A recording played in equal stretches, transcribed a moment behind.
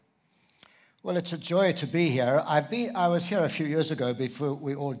Well, it's a joy to be here. I was here a few years ago before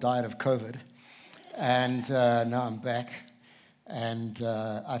we all died of COVID, and now I'm back, and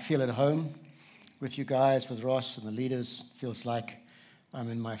I feel at home with you guys, with Ross and the leaders. Feels like I'm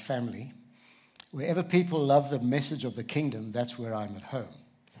in my family. Wherever people love the message of the kingdom, that's where I'm at home.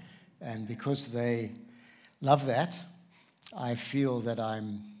 And because they love that, I feel that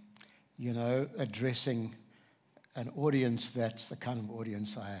I'm, addressing an audience that's the kind of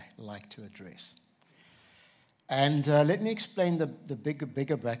audience I like to address. And let me explain the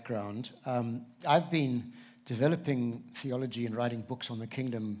bigger background. I've been developing theology and writing books on the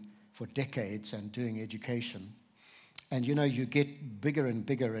kingdom for decades and doing education. And you get bigger and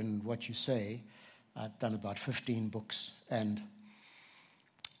bigger in what you say. I've done about 15 books. And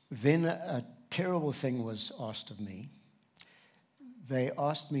then a terrible thing was asked of me. They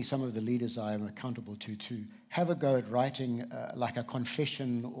asked me, some of the leaders I am accountable to have a go at writing like a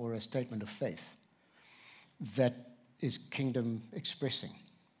confession or a statement of faith that is kingdom expressing.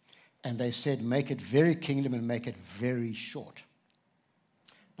 And they said, make it very kingdom and make it very short.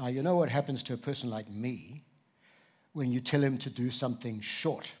 Now, you know what happens to a person like me when you tell him to do something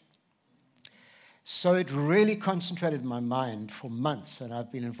short. So it really concentrated my mind for months, and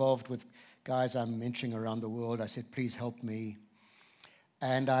I've been involved with guys I'm mentoring around the world. I said, please help me.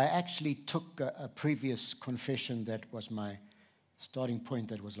 And I actually took a previous confession that was my starting point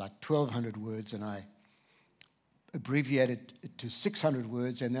that was like 1,200 words, and I abbreviated it to 600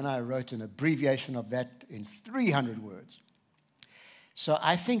 words, and then I wrote an abbreviation of that in 300 words. So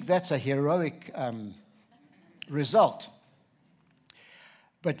I think that's a heroic result.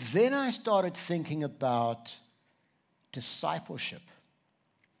 But then I started thinking about discipleship,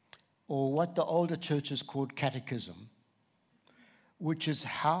 or what the older churches called catechism, which is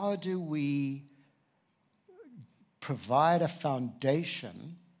how do we provide a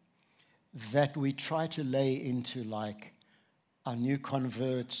foundation that we try to lay into like our new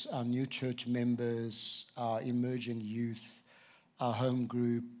converts, our new church members, our emerging youth, our home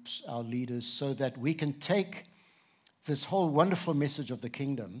groups, our leaders, so that we can take this whole wonderful message of the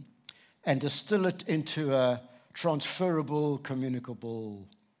kingdom and distill it into a transferable, communicable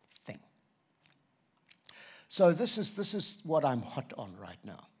thing. So this is what I'm hot on right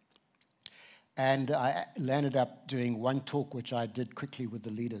now. And I landed up doing one talk, which I did quickly with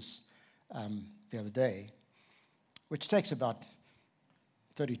the leaders the other day, which takes about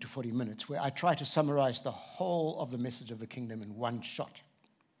 30 to 40 minutes, where I try to summarize the whole of the message of the kingdom in one shot.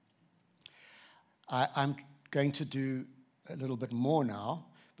 I'm going to do a little bit more now,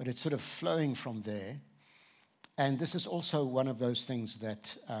 but it's sort of flowing from there. And this is also one of those things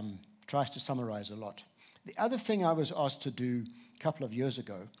that tries to summarize a lot. The other thing I was asked to do a couple of years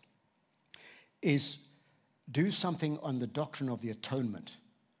ago is do something on the doctrine of the atonement.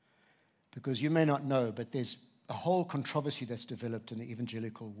 Because you may not know, but there's a whole controversy that's developed in the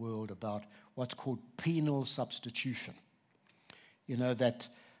evangelical world about what's called penal substitution. That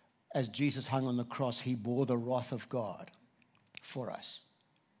as Jesus hung on the cross, he bore the wrath of God for us.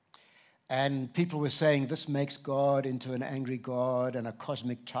 And people were saying this makes God into an angry God and a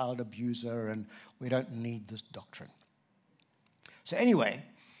cosmic child abuser, and we don't need this doctrine. So anyway,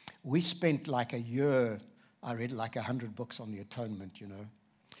 we spent like a year, I read like 100 books on the atonement,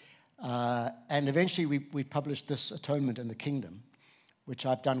 and eventually we published this Atonement in the Kingdom, which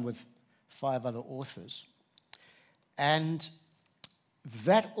I've done with 5 other authors. And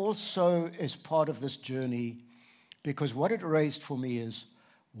that also is part of this journey, because what it raised for me is,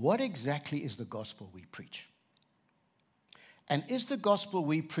 what exactly is the gospel we preach? And is the gospel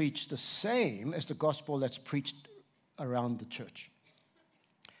we preach the same as the gospel that's preached around the church?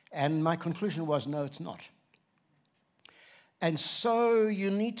 And my conclusion was, no, it's not. And so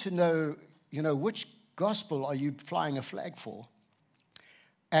you need to know, which gospel are you flying a flag for?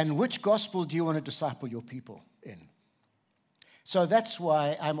 And which gospel do you want to disciple your people in? So that's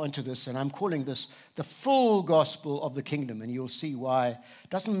why I'm onto this, and I'm calling this the full gospel of the kingdom, and you'll see why. It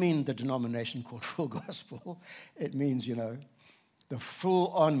doesn't mean the denomination called full gospel. It means, the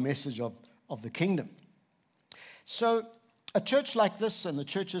full-on message of the kingdom. So a church like this and the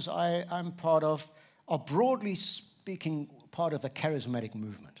churches I'm part of are, broadly speaking, part of the charismatic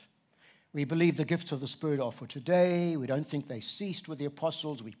movement. We believe the gifts of the Spirit are for today. We don't think they ceased with the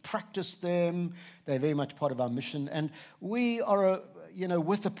apostles. We practice them. They're very much part of our mission. And we are,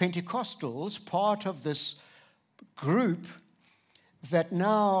 with the Pentecostals, part of this group that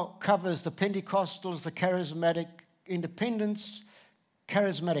now covers the Pentecostals, the charismatic independents,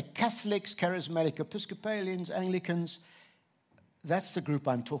 charismatic Catholics, charismatic Episcopalians, Anglicans. That's the group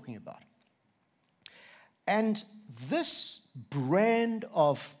I'm talking about. And this brand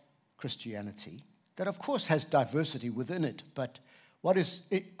of Christianity that, of course, has diversity within it, but what is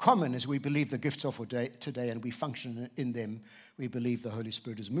common is we believe the gifts are for today and we function in them. We believe the Holy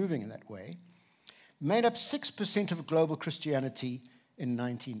Spirit is moving in that way. Made up 6% of global Christianity in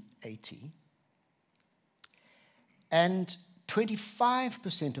 1980 and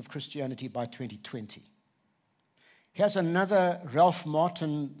 25% of Christianity by 2020. Here's another Ralph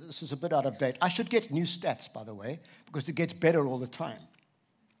Martin. This is a bit out of date. I should get new stats, by the way, because it gets better all the time.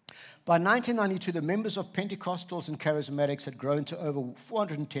 By 1992, the members of Pentecostals and Charismatics had grown to over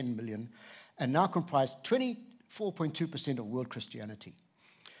 410 million and now comprise 24.2% of world Christianity.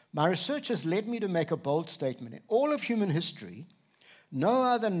 My research has led me to make a bold statement. In all of human history, no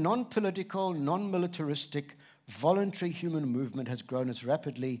other non-political, non-militaristic, voluntary human movement has grown as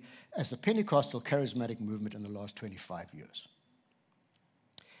rapidly as the Pentecostal charismatic movement in the last 25 years.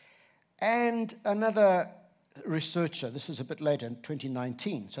 And another researcher, this is a bit later, in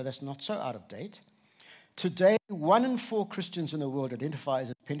 2019, so that's not so out of date. Today, 1 in 4 Christians in the world identify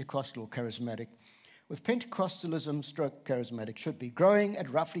as Pentecostal or charismatic, with Pentecostalism stroke charismatic should be growing at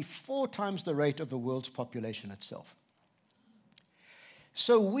roughly 4 times the rate of the world's population itself.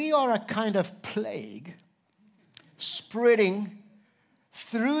 So we are a kind of plague spreading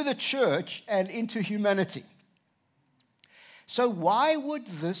through the church and into humanity. So why would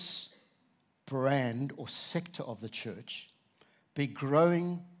this brand or sector of the church be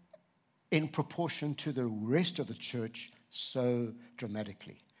growing in proportion to the rest of the church so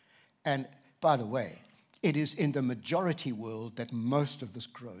dramatically? And by the way, it is in the majority world that most of this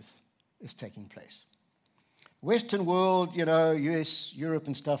growth is taking place. Western world, US, Europe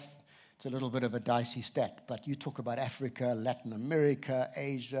and stuff, it's a little bit of a dicey stat, but you talk about Africa, Latin America,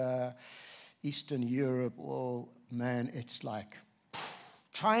 Asia, Eastern Europe, oh man, it's like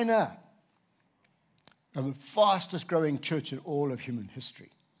China, the fastest growing church in all of human history.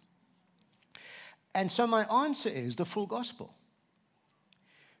 And so my answer is the full gospel.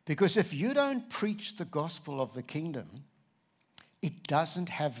 Because if you don't preach the gospel of the kingdom, it doesn't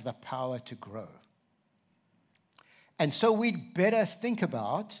have the power to grow. And so we'd better think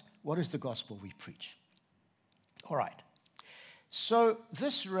about what is the gospel we preach. All right. So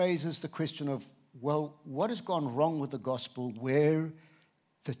this raises the question of, well, what has gone wrong with the gospel where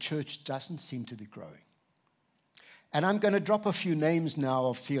the church doesn't seem to be growing? And I'm going to drop a few names now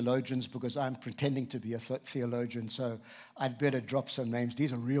of theologians because I'm pretending to be a theologian, so I'd better drop some names.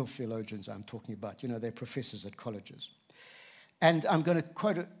 These are real theologians I'm talking about. They're professors at colleges. And I'm going to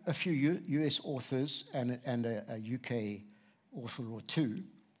quote a few US authors and a UK author or two.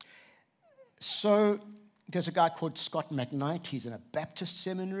 So there's a guy called Scott McKnight. He's in a Baptist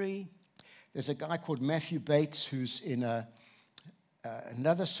seminary. There's a guy called Matthew Bates who's in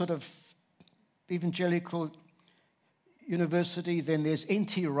another sort of evangelical university. Then there's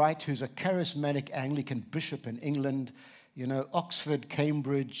N.T. Wright, who's a charismatic Anglican bishop in England, Oxford,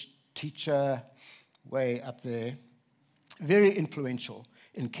 Cambridge teacher, way up there. Very influential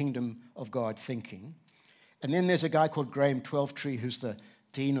in Kingdom of God thinking. And then there's a guy called Graham Twelvetree, who's the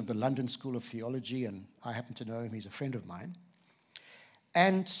dean of the London School of Theology, and I happen to know him. He's a friend of mine.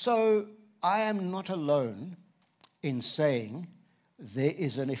 And so I am not alone in saying there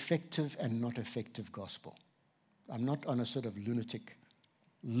is an effective and not effective gospel. I'm not on a sort of lunatic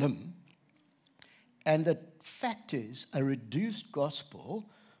limb. And the fact is, a reduced gospel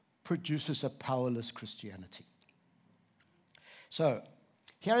produces a powerless Christianity. So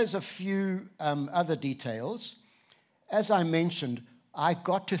here is a few other details. As I mentioned, I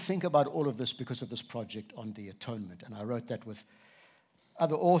got to think about all of this because of this project on the atonement, and I wrote that with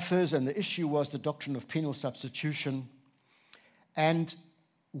other authors, and the issue was the doctrine of penal substitution. And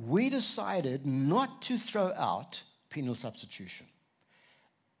we decided not to throw out penal substitution.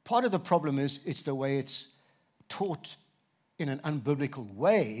 Part of the problem is it's the way it's taught in an unbiblical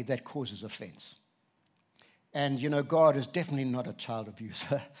way that causes offense. And, God is definitely not a child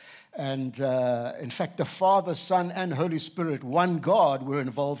abuser. And, in fact, the Father, Son, and Holy Spirit, one God, were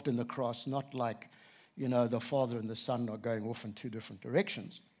involved in the cross, not like, the Father and the Son are going off in 2 different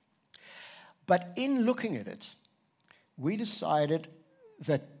directions. But in looking at it, we decided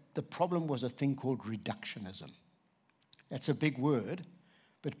that the problem was a thing called reductionism. That's a big word,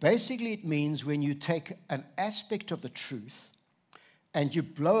 but basically it means when you take an aspect of the truth and you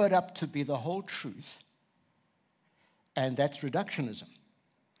blow it up to be the whole truth, and that's reductionism.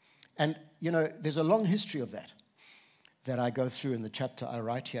 And, there's a long history of that I go through in the chapter I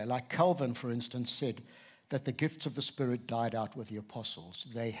write here. Like Calvin, for instance, said that the gifts of the Spirit died out with the apostles.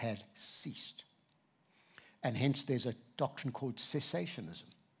 They had ceased. And hence there's a doctrine called cessationism.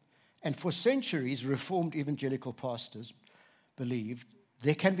 And for centuries, Reformed evangelical pastors believed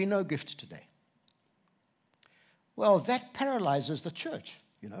there can be no gift today. Well, that paralyzes the church,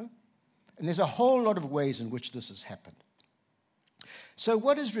 And there's a whole lot of ways in which this has happened. So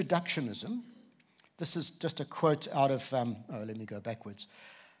what is reductionism? This is just a quote out of, let me go backwards,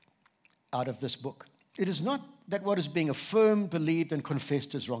 out of this book. It is not that what is being affirmed, believed, and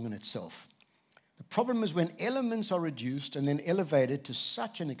confessed is wrong in itself. The problem is when elements are reduced and then elevated to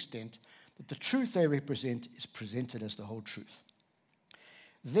such an extent that the truth they represent is presented as the whole truth.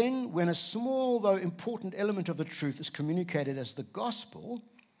 Then, when a small, though important element of the truth is communicated as the gospel,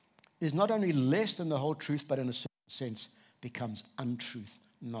 it is not only less than the whole truth, but in a certain sense becomes untruth,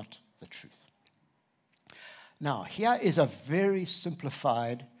 not the truth. Now, here is a very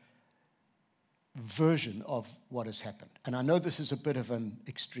simplified version of what has happened. And I know this is a bit of an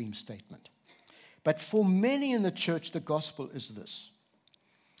extreme statement. But for many in the church, the gospel is this.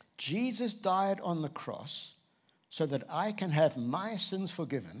 Jesus died on the cross so that I can have my sins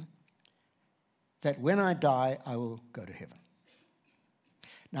forgiven, that when I die, I will go to heaven.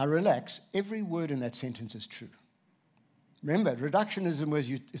 Now relax, every word in that sentence is true. Remember, reductionism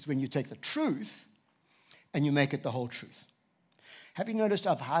is when you take the truth and you make it the whole truth. Have you noticed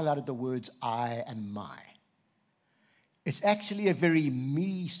I've highlighted the words I and my? It's actually a very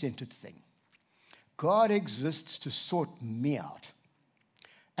me-centered thing. God exists to sort me out.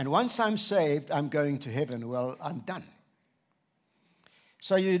 And once I'm saved, I'm going to heaven. Well, I'm done.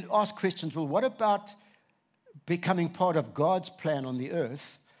 So you ask questions, well, what about becoming part of God's plan on the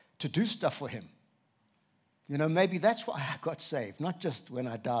earth to do stuff for him? Maybe that's why I got saved. Not just when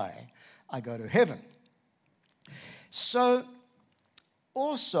I die, I go to heaven. So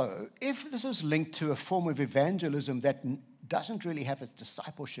also, if this is linked to a form of evangelism that doesn't really have its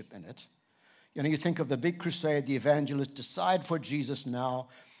discipleship in it, you think of the big crusade, the evangelists decide for Jesus now.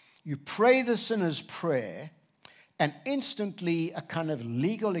 You pray the sinner's prayer, and instantly a kind of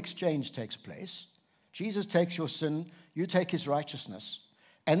legal exchange takes place. Jesus takes your sin, you take his righteousness,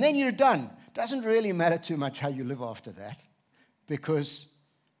 and then you're done. Doesn't really matter too much how you live after that, because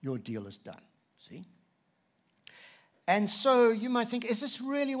your deal is done. See? And so you might think, is this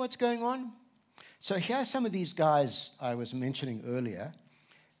really what's going on? So here are some of these guys I was mentioning earlier.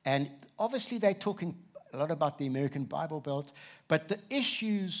 And obviously they're talking a lot about the American Bible Belt, but the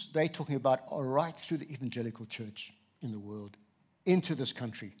issues they're talking about are right through the evangelical church in the world, into this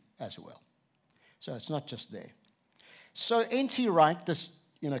country as well. So it's not just there. So N.T. Wright, this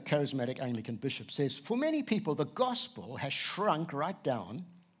charismatic Anglican bishop, says, for many people, the gospel has shrunk right down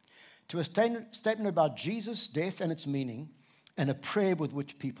to a statement about Jesus' death and its meaning, and a prayer with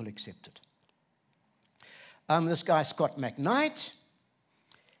which people accept it. This guy, Scott McKnight,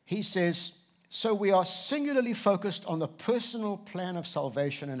 he says, so we are singularly focused on the personal plan of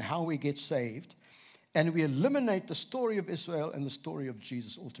salvation and how we get saved, and we eliminate the story of Israel and the story of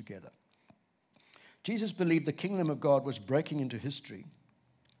Jesus altogether. Jesus believed the kingdom of God was breaking into history,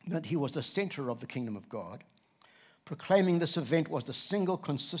 that he was the center of the kingdom of God. Proclaiming this event was the single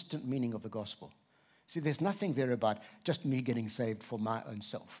consistent meaning of the gospel. See, there's nothing there about just me getting saved for my own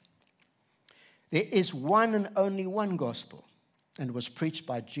self. There is one and only one gospel, and it was preached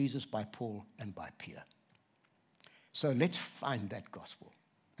by Jesus, by Paul, and by Peter. So let's find that gospel,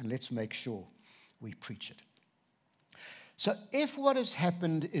 and let's make sure we preach it. So if what has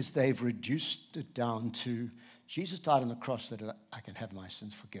happened is they've reduced it down to Jesus died on the cross so that I can have my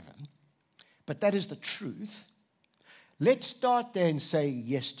sins forgiven, but that is the truth, let's start there and say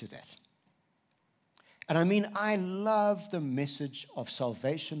yes to that. And I love the message of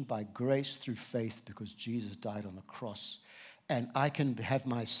salvation by grace through faith because Jesus died on the cross. And I can have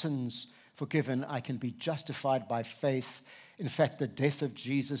my sins forgiven. I can be justified by faith. In fact, the death of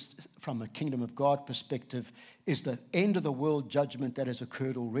Jesus from a kingdom of God perspective is the end of the world judgment that has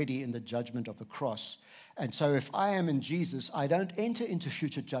occurred already in the judgment of the cross. And so if I am in Jesus, I don't enter into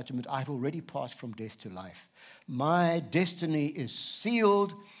future judgment. I've already passed from death to life. My destiny is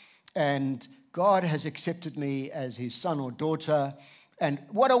sealed, and God has accepted me as his son or daughter. And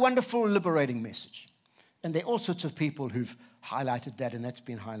what a wonderful, liberating message. And there are all sorts of people who've highlighted that, and that's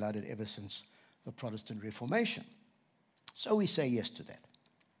been highlighted ever since the Protestant Reformation. So we say yes to that.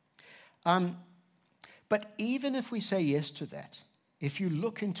 But even if we say yes to that, if you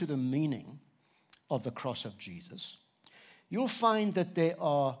look into the meaning of the cross of Jesus, you'll find that there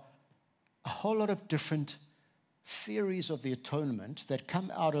are a whole lot of different theories of the atonement that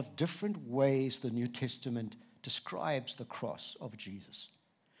come out of different ways the New Testament describes the cross of Jesus.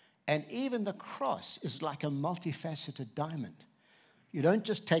 And even the cross is like a multifaceted diamond. You don't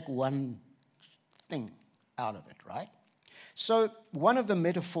just take one thing out of it, right? So one of the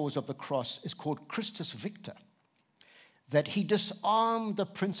metaphors of the cross is called Christus Victor. that he disarmed the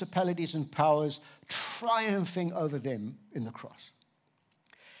principalities and powers, triumphing over them in the cross.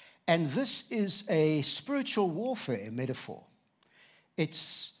 And this is a spiritual warfare metaphor.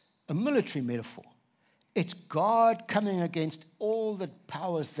 It's a military metaphor. It's God coming against all the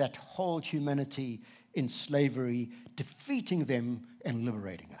powers that hold humanity in slavery, defeating them and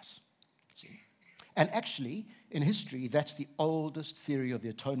liberating us. See? And actually, in history, that's the oldest theory of the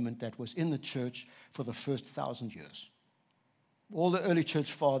atonement that was in the church for the first 1,000 years. All the early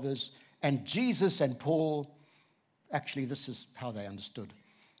church fathers and Jesus and Paul, actually, this is how they understood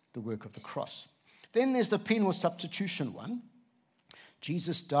the work of the cross. Then there's the penal substitution one.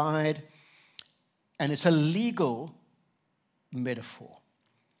 Jesus died, and it's a legal metaphor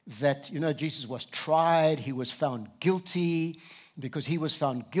that, Jesus was tried, he was found guilty. Because he was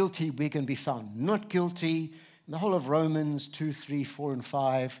found guilty, we can be found not guilty. And the whole of Romans 2, 3, 4, and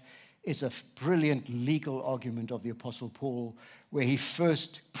 5 is a brilliant legal argument of the Apostle Paul, where he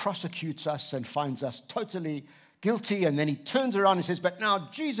first prosecutes us and finds us totally guilty, and then he turns around and says, but now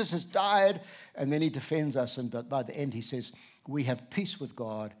Jesus has died, and then he defends us, and by the end he says, we have peace with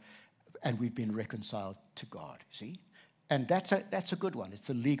God, and we've been reconciled to God, see? And that's a good one. It's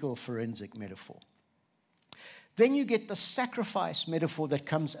a legal forensic metaphor. Then you get the sacrifice metaphor that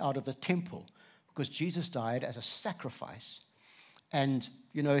comes out of the temple, because Jesus died as a sacrifice. And,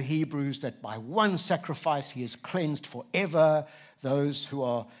 Hebrews, that by one sacrifice he is cleansed forever. Those who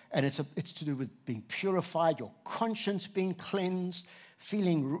are, and it's to do with being purified, your conscience being cleansed,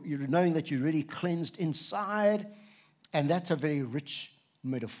 knowing that you're really cleansed inside. And that's a very rich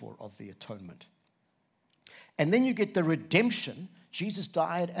metaphor of the atonement. And then you get the redemption. Jesus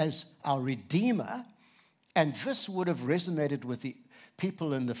died as our Redeemer. And this would have resonated with the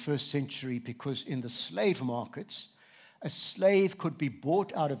people in the first century, because in the slave markets, a slave could be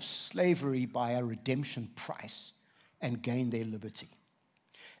bought out of slavery by a redemption price and gain their liberty.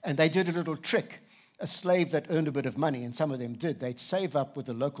 And they did a little trick. A slave that earned a bit of money, and some of them did, they'd save up with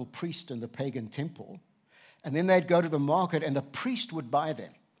the local priest in the pagan temple, and then they'd go to the market, and the priest would buy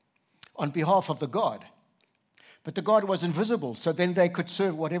them on behalf of the god. But the god was invisible, so then they could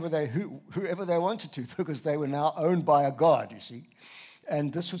serve whoever they wanted to, because they were now owned by a god, you see.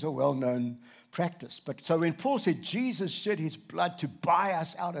 And this was a well-known practice. But so when Paul said Jesus shed his blood to buy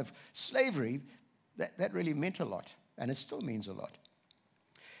us out of slavery, that really meant a lot, and it still means a lot.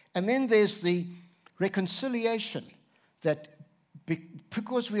 And then there's the reconciliation, that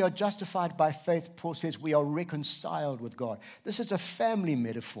because we are justified by faith, Paul says we are reconciled with God. This is a family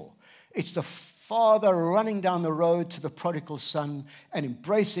metaphor. It's the father running down the road to the prodigal son and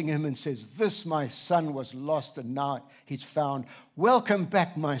embracing him and says, this my son was lost and now he's found. Welcome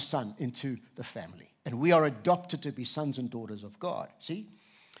back, my son, into the family. And we are adopted to be sons and daughters of God. See?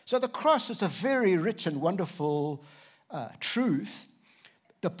 So the cross is a very rich and wonderful truth.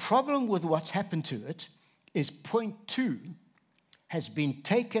 The problem with what's happened to it is point 2 has been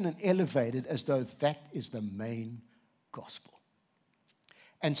taken and elevated as though that is the main gospel.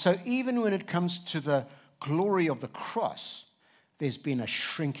 And so even when it comes to the glory of the cross, there's been a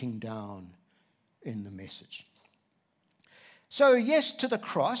shrinking down in the message. So yes to the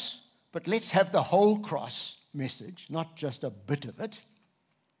cross, but let's have the whole cross message, not just a bit of it.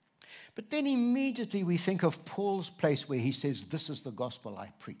 But then immediately we think of Paul's place where he says, this is the gospel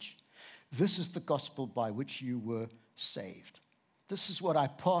I preach. This is the gospel by which you were saved. This is what I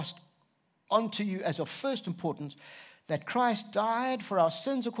passed on to you as of first importance, that Christ died for our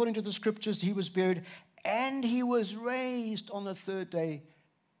sins according to the scriptures, he was buried, and he was raised on the third day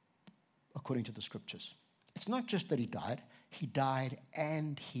according to the scriptures. It's not just that he died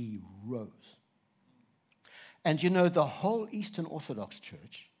and he rose. And the whole Eastern Orthodox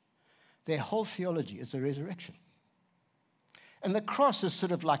Church, their whole theology is the resurrection. And the cross is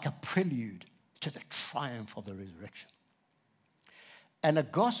sort of like a prelude to the triumph of the resurrection. And a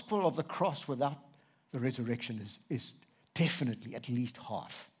gospel of the cross without the resurrection is definitely at least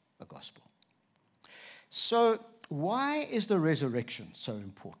half a gospel. So why is the resurrection so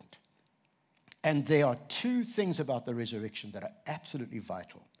important? And there are 2 things about the resurrection that are absolutely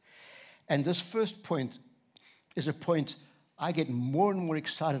vital. And this first point is a point I get more and more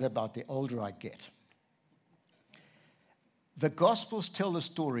excited about the older I get. The Gospels tell the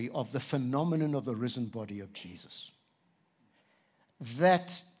story of the phenomenon of the risen body of Jesus.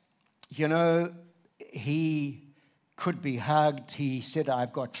 That, he could be hugged. He said,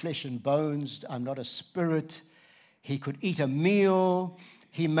 I've got flesh and bones. I'm not a spirit. He could eat a meal.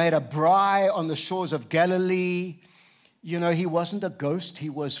 He made a braai on the shores of Galilee. He wasn't a ghost. He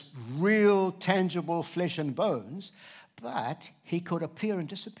was real, tangible flesh and bones. But he could appear and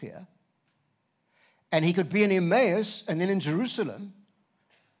disappear. And he could be in Emmaus and then in Jerusalem.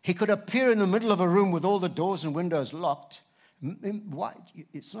 He could appear in the middle of a room with all the doors and windows locked. Why?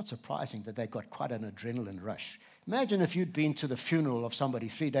 It's not surprising that they got quite an adrenaline rush. Imagine if you'd been to the funeral of somebody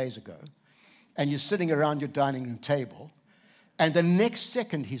 3 days ago, and you're sitting around your dining room table, and the next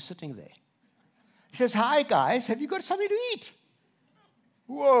second he's sitting there. He says, "Hi, guys, have you got something to eat?"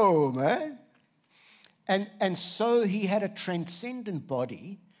 Whoa, man. And so he had a transcendent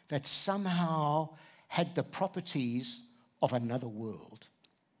body that somehow had the properties of another world.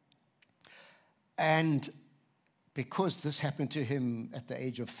 And because this happened to him at the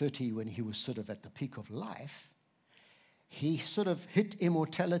age of 30 when he was sort of at the peak of life, he sort of hit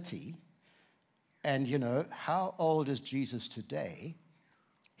immortality. And, you know, how old is Jesus today?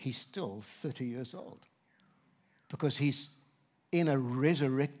 He's still 30 years old because he's in a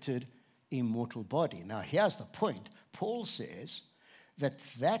resurrected, immortal body. Now, here's the point. Paul says that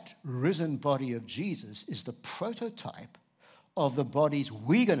that risen body of Jesus is the prototype of the bodies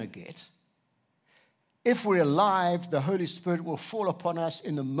we're going to get. If we're alive, the Holy Spirit will fall upon us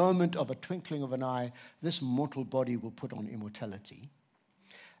in the moment of a twinkling of an eye. This mortal body will put on immortality.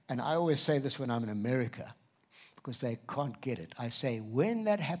 And I always say this when I'm in America, because they can't get it. I say, when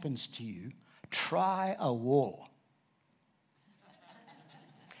that happens to you, try a wall.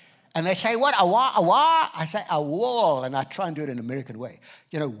 And they say, what, a wall? I say, a wall. And I try and do it in an American way.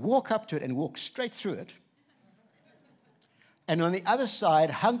 You know, walk up to it and walk straight through it. And on the other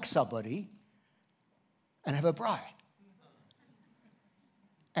side, hug somebody and have a braai.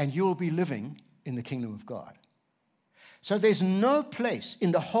 And you'll be living in the kingdom of God. So there's no place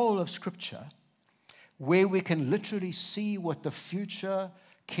in the whole of Scripture where we can literally see what the future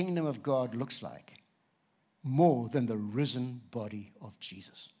kingdom of God looks like more than the risen body of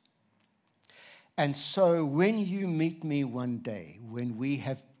Jesus. And so when you meet me one day, when we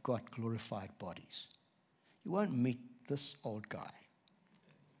have got glorified bodies, you won't meet this old guy.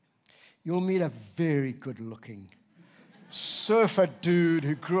 You'll meet a very good-looking surfer dude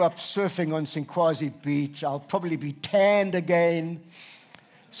who grew up surfing on Sinquazi Beach. I'll probably be tanned again.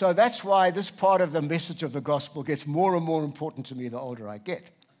 So that's why this part of the message of the gospel gets more and more important to me the older I get.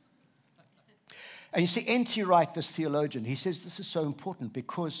 And you see, N.T. Wright, this theologian, he says this is so important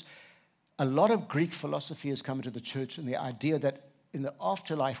because a lot of Greek philosophy has come into the church, and the idea that in the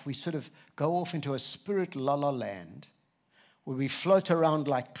afterlife we sort of go off into a spirit la-la land where we float around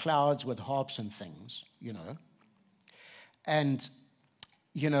like clouds with harps and things, you know. And,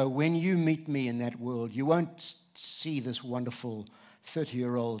 you know, when you meet me in that world, you won't see this wonderful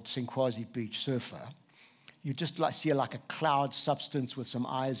 30-year-old Sinquazi Beach surfer. You just see like a cloud substance with some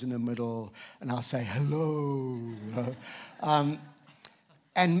eyes in the middle, and I'll say, hello. You know?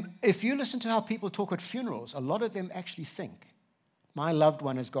 And if you listen to how people talk at funerals, a lot of them actually think, my loved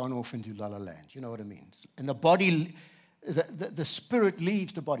one has gone off into la-la land. You know what I mean? And the body, the spirit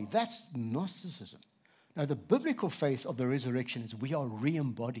leaves the body. That's Gnosticism. Now, the biblical faith of the resurrection is we are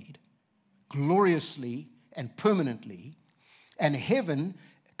re-embodied gloriously and permanently, and heaven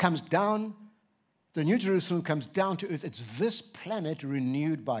comes down, the New Jerusalem comes down to earth. It's this planet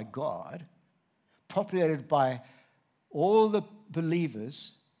renewed by God, populated by all the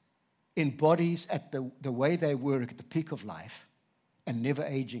believers in bodies at the way they were at the peak of life and never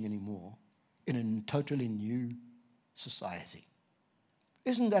aging anymore in a totally new society.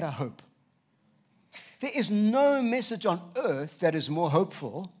 Isn't that a hope? There is no message on earth that is more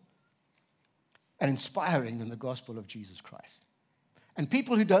hopeful and inspiring than the gospel of Jesus Christ. And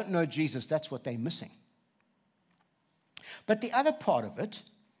people who don't know Jesus, that's what they're missing. But the other part of it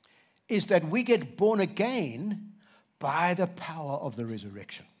is that we get born again by the power of the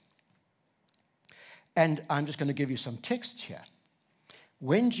resurrection. And I'm just going to give you some text here.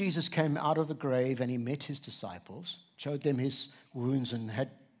 When Jesus came out of the grave and he met his disciples, showed them his wounds and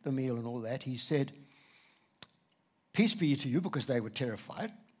had the meal and all that, he said, peace be to you, because they were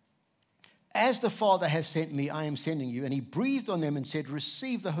terrified. As the Father has sent me, I am sending you. And he breathed on them and said,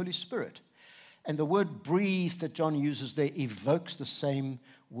 receive the Holy Spirit. And the word breathe that John uses there evokes the same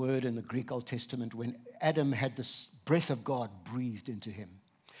word in the Greek Old Testament when Adam had this breath of God breathed into him.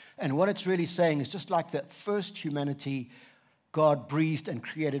 And what it's really saying is just like the first humanity, God breathed and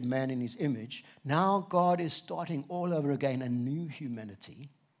created man in his image. Now God is starting all over again a new humanity,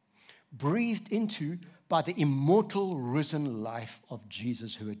 breathed into by the immortal risen life of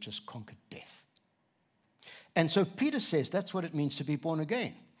Jesus who had just conquered death. And so Peter says that's what it means to be born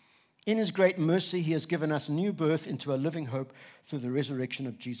again. In his great mercy, he has given us new birth into a living hope through the resurrection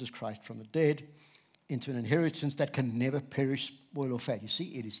of Jesus Christ from the dead, into an inheritance that can never perish, spoil, or fade. You see,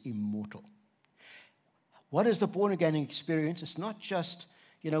 it is immortal. What is the born again experience? It's not just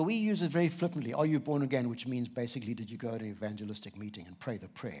We use it very flippantly. Are you born again? Which means basically, did you go to an evangelistic meeting and pray the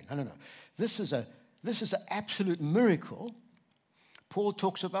prayer? No. This is an absolute miracle. Paul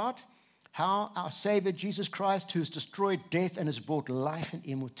talks about how our Savior, Jesus Christ, who has destroyed death and has brought life and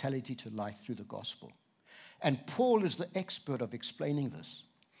immortality to life through the gospel. And Paul is the expert of explaining this,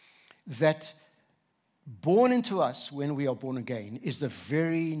 that born into us when we are born again is the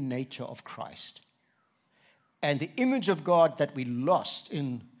very nature of Christ. And the image of God that we lost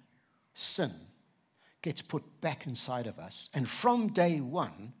in sin gets put back inside of us. And from day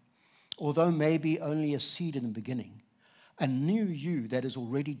one, although maybe only a seed in the beginning, a new you that is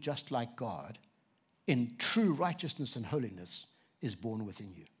already just like God in true righteousness and holiness is born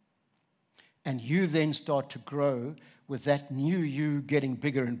within you. And you then start to grow with that new you getting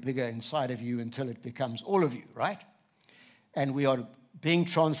bigger and bigger inside of you until it becomes all of you, right? And we are being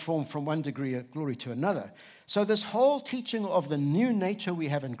transformed from one degree of glory to another. So this whole teaching of the new nature we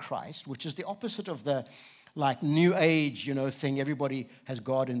have in Christ, which is the opposite of the new age, thing, everybody has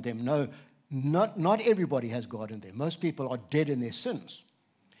God in them. No, not everybody has God in them. Most people are dead in their sins.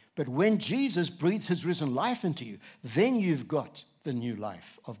 But when Jesus breathes his risen life into you, then you've got the new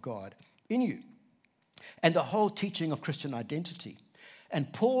life of God in you. And the whole teaching of Christian identity.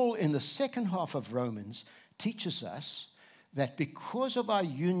 And Paul, in the second half of Romans, teaches us that because of our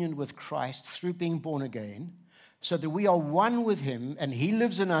union with Christ through being born again, so that we are one with him and he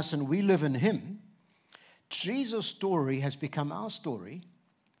lives in us and we live in him, Jesus' story has become our story.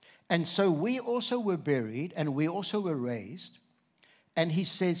 And so we also were buried and we also were raised. And he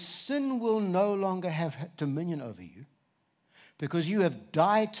says, sin will no longer have dominion over you, because you have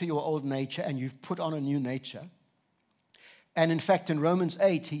died to your old nature and you've put on a new nature. And in fact, in Romans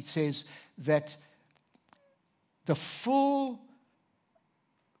 8, he says that the full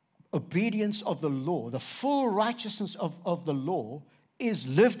obedience of the law, the full righteousness of the law is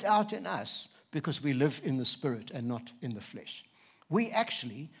lived out in us because we live in the Spirit and not in the flesh. We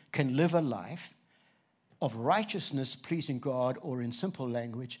actually can live a life of righteousness pleasing God, or in simple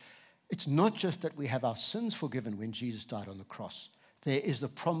language, it's not just that we have our sins forgiven when Jesus died on the cross. There is the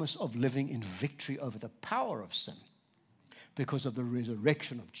promise of living in victory over the power of sin because of the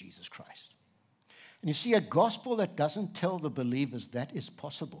resurrection of Jesus Christ. And you see, a gospel that doesn't tell the believers that is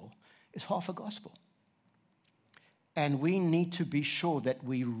possible is half a gospel. And we need to be sure that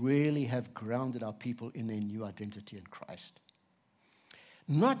we really have grounded our people in their new identity in Christ.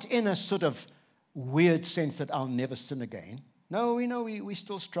 Not in a sort of weird sense that I'll never sin again. No, we know we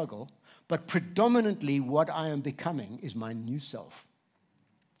still struggle. But predominantly what I am becoming is my new self.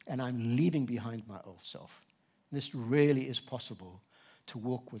 And I'm leaving behind my old self. This really is possible to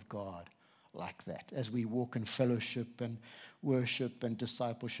walk with God like that. As we walk in fellowship and worship and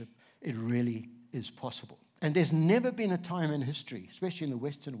discipleship, it really is possible. And there's never been a time in history, especially in the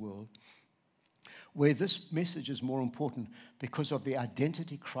Western world, where this message is more important because of the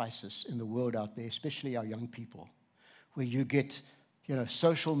identity crisis in the world out there, especially our young people, where you get,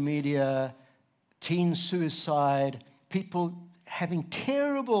 social media, teen suicide, people having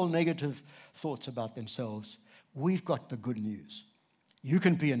terrible negative thoughts about themselves. We've got the good news. You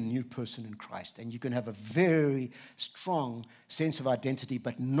can be a new person in Christ, and you can have a very strong sense of identity,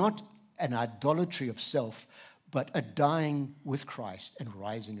 but not an idolatry of self, but a dying with Christ and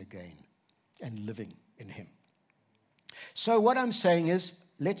rising again and living in him. So what I'm saying is,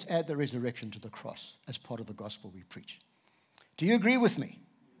 let's add the resurrection to the cross as part of the gospel we preach. Do you agree with me?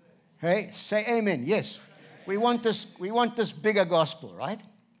 Hey, say amen. Yes. We want this bigger gospel, right?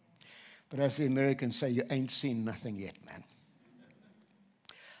 But as the Americans say, you ain't seen nothing yet, man.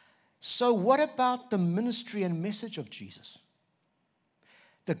 So what about the ministry and message of Jesus?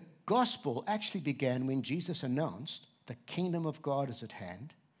 The gospel actually began when Jesus announced the kingdom of God is at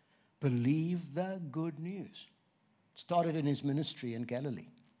hand. Believe the good news. It started in his ministry in Galilee.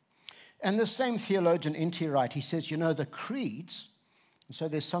 And the same theologian, N.T. Wright, he says, the creeds, and so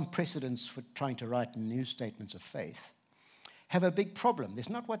there's some precedence for trying to write new statements of faith, have a big problem.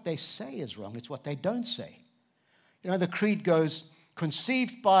 It's not what they say is wrong, it's what they don't say. The creed goes,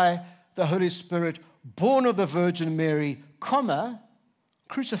 conceived by the Holy Spirit, born of the Virgin Mary,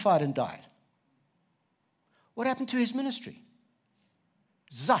 crucified and died. What happened to his ministry?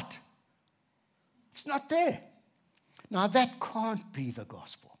 Zut. It's not there. Now, that can't be the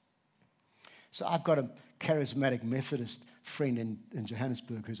gospel. So I've got a charismatic Methodist friend in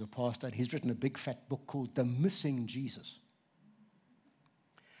Johannesburg who's a pastor, and he's written a big fat book called The Missing Jesus.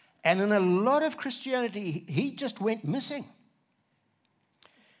 And in a lot of Christianity, he just went missing.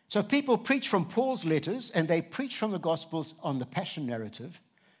 So people preach from Paul's letters, and they preach from the Gospels on the passion narrative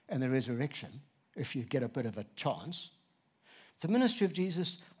and the resurrection, if you get a bit of a chance. The ministry of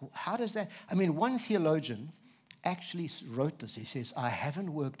Jesus, how does that? I mean, one theologian actually wrote this. He says, I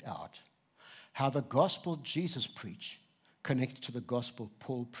haven't worked out how the gospel Jesus preached connects to the gospel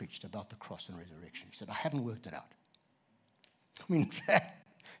Paul preached about the cross and resurrection. He said, I haven't worked it out. I mean, that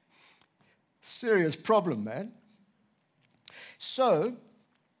serious problem, man. So,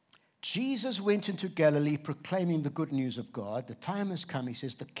 Jesus went into Galilee proclaiming the good news of God. The time has come, he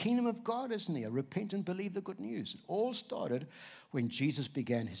says, the kingdom of God is near. Repent and believe the good news. It all started when Jesus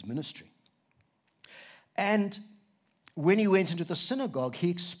began his ministry. And when he went into the synagogue,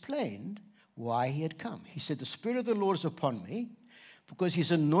 he explained why he had come. He said, the Spirit of the Lord is upon me because he's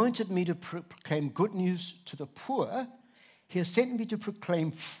anointed me to proclaim good news to the poor. He has sent me to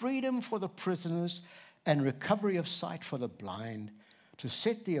proclaim freedom for the prisoners and recovery of sight for the blind, to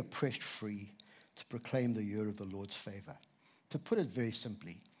set the oppressed free, to proclaim the year of the Lord's favor. To put it very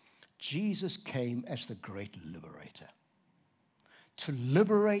simply, Jesus came as the great liberator, to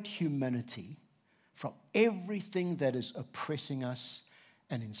liberate humanity from everything that is oppressing us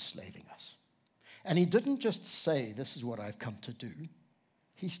and enslaving us. And he didn't just say, this is what I've come to do.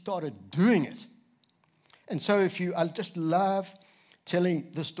 He started doing it. And so I just love telling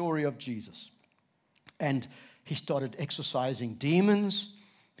the story of Jesus. And he started exorcising demons.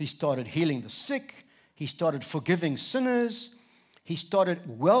 He started healing the sick. He started forgiving sinners. He started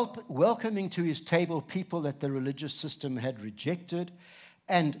welcoming to his table people that the religious system had rejected,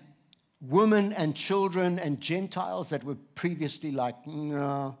 and women and children and Gentiles that were previously like,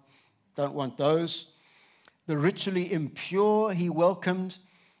 no, don't want those. The ritually impure he welcomed.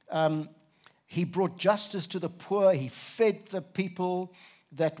 He brought justice to the poor. He fed the people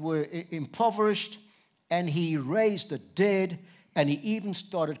that were impoverished. And he raised the dead, and he even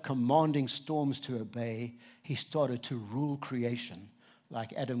started commanding storms to obey. He started to rule creation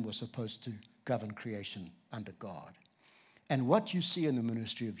like Adam was supposed to govern creation under God. And what you see in the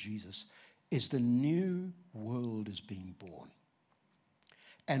ministry of Jesus is the new world is being born.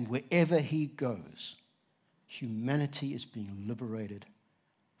 And wherever he goes, humanity is being liberated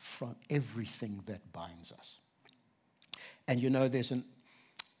from everything that binds us. And you know, there's an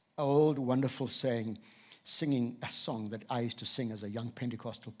old, wonderful saying, singing a song that I used to sing as a young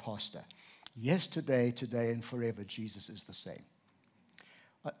Pentecostal pastor. Yesterday, today, and forever, Jesus is the same.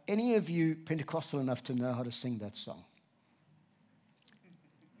 Are any of you Pentecostal enough to know how to sing that song?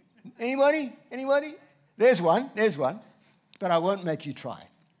 Anybody? Anybody? There's one. But I won't make you try.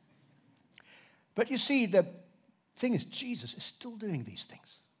 But you see, the thing is, Jesus is still doing these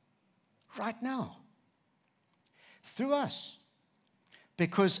things right now through us.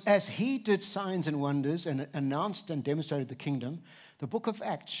 Because as he did signs and wonders and announced and demonstrated the kingdom, the book of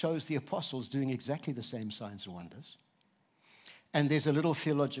Acts shows the apostles doing exactly the same signs and wonders. And there's a little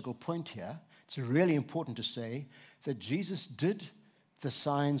theological point here. It's really important to say that Jesus did the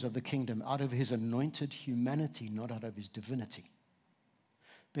signs of the kingdom out of his anointed humanity, not out of his divinity.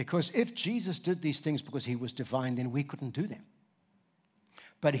 Because if Jesus did these things because he was divine, then we couldn't do them.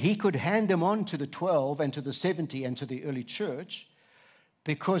 But he could hand them on to the 12 and to the 70 and to the early church,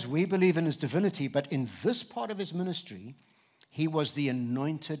 because we believe in his divinity. But in this part of his ministry, he was the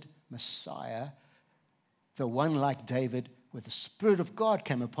anointed Messiah, the one like David, where the Spirit of God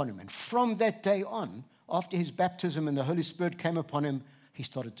came upon him. And from that day on, after his baptism and the Holy Spirit came upon him, he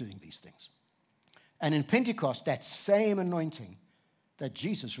started doing these things. And in Pentecost, that same anointing that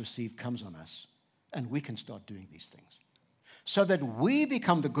Jesus received comes on us, and we can start doing these things. So that we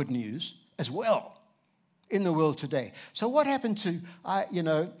become the good news as well in the world today. So what happened to,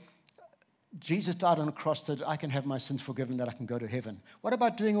 Jesus died on a cross that I can have my sins forgiven, that I can go to heaven. What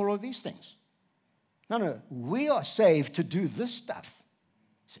about doing all of these things? No. We are saved to do this stuff.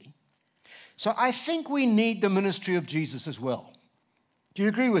 See? So I think we need the ministry of Jesus as well. Do you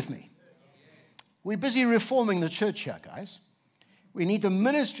agree with me? We're busy reforming the church here, guys. We need the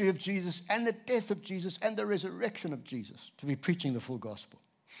ministry of Jesus and the death of Jesus and the resurrection of Jesus to be preaching the full gospel.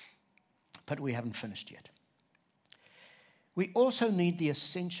 But we haven't finished yet. We also need the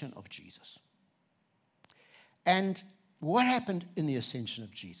ascension of Jesus. And what happened in the ascension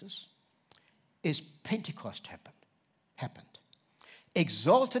of Jesus is Pentecost happened.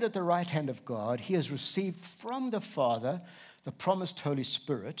 Exalted at the right hand of God, he has received from the Father the promised Holy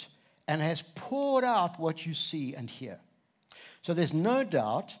Spirit and has poured out what you see and hear. So there's no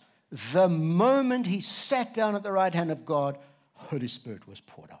doubt the moment he sat down at the right hand of God, Holy Spirit was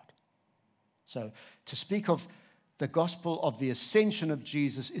poured out. So to speak of the gospel of the ascension of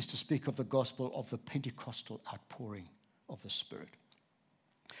Jesus is to speak of the gospel of the Pentecostal outpouring of the Spirit.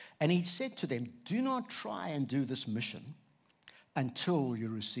 And he said to them, do not try and do this mission until you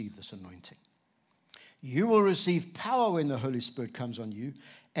receive this anointing. You will receive power when the Holy Spirit comes on you,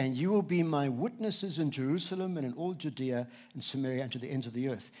 and you will be my witnesses in Jerusalem and in all Judea and Samaria and to the ends of the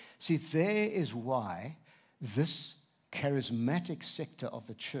earth. See, there is why this charismatic sector of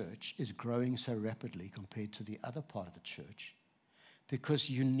the church is growing so rapidly compared to the other part of the church, because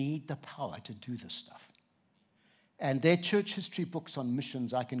you need the power to do this stuff. And their church history books on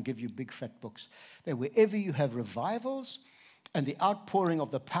missions, I can give you big fat books, that wherever you have revivals and the outpouring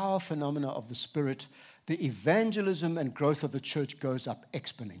of the power phenomena of the Spirit, the evangelism and growth of the church goes up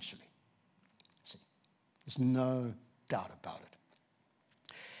exponentially. See, there's no doubt about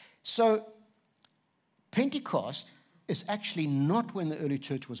it. So, Pentecost is actually not when the early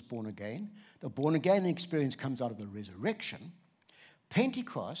church was born again. The born again experience comes out of the resurrection.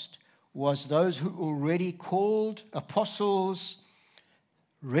 Pentecost was those who already called apostles,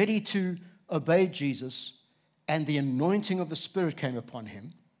 ready to obey Jesus, and the anointing of the Spirit came upon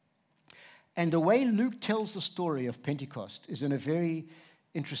him. And the way Luke tells the story of Pentecost is in a very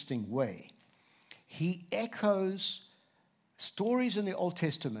interesting way. He echoes stories in the Old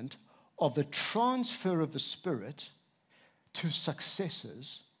Testament of the transfer of the Spirit to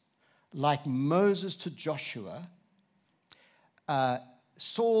successors, like Moses to Joshua,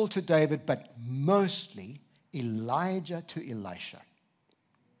 Saul to David, but mostly Elijah to Elisha.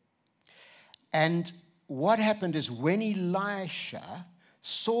 And what happened is when Elisha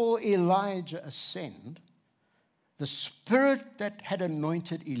saw Elijah ascend, the Spirit that had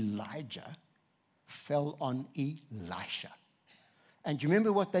anointed Elijah fell on Elisha. And you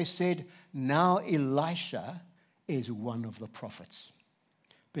remember what they said? Now Elisha is one of the prophets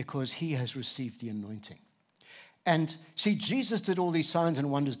because he has received the anointing. And see, Jesus did all these signs and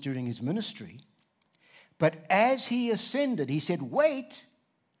wonders during his ministry. But as he ascended, he said, wait,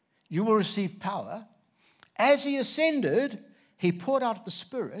 you will receive power. As he ascended, he poured out the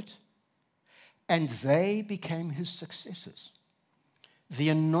Spirit, and they became his successors. The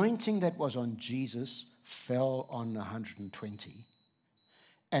anointing that was on Jesus fell on 120,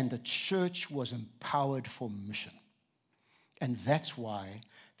 and the church was empowered for mission. And that's why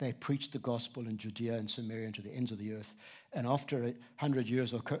they preached the gospel in Judea and Samaria and to the ends of the earth. And after 100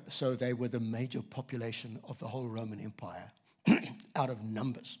 years or so, they were the major population of the whole Roman Empire out of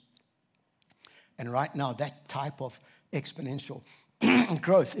numbers. And right now, that type of exponential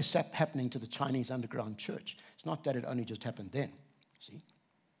growth is happening to the Chinese underground church. It's not that it only just happened then, see?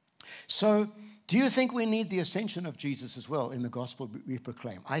 So, do you think we need the ascension of Jesus as well in the gospel we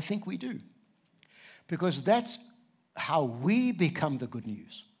proclaim? I think we do. Because that's how we become the good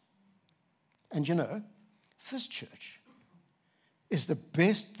news. And you know, this church is the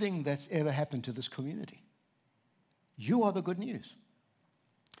best thing that's ever happened to this community. You are the good news.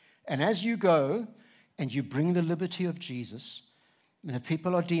 And as you go and you bring the liberty of Jesus, and if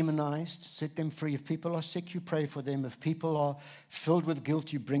people are demonized, set them free. If people are sick, you pray for them. If people are filled with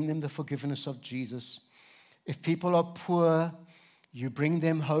guilt, you bring them the forgiveness of Jesus. If people are poor, you bring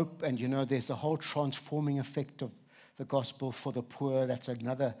them hope. And you know, there's a whole transforming effect of the gospel for the poor. That's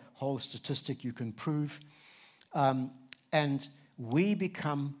another whole statistic you can prove. And we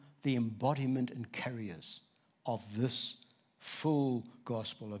become the embodiment and carriers of this full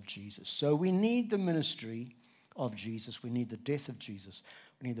gospel of Jesus. So we need the ministry of Jesus. We need the death of Jesus.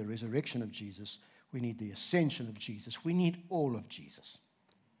 We need the resurrection of Jesus. We need the ascension of Jesus. We need all of Jesus.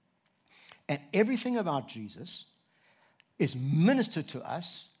 And everything about Jesus is ministered to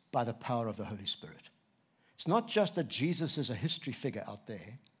us by the power of the Holy Spirit. It's not just that Jesus is a history figure out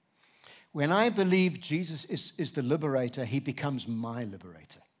there. When I believe Jesus is the liberator, he becomes my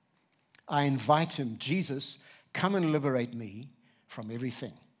liberator. I invite him, Jesus, come and liberate me from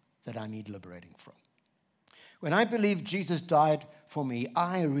everything that I need liberating from. When I believe Jesus died for me,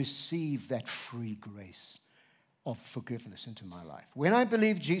 I receive that free grace of forgiveness into my life. When I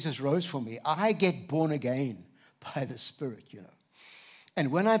believe Jesus rose for me, I get born again by the Spirit, you know.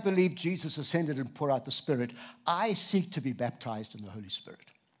 And when I believe Jesus ascended and poured out the Spirit, I seek to be baptized in the Holy Spirit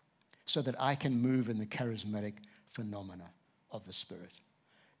so that I can move in the charismatic phenomena of the Spirit.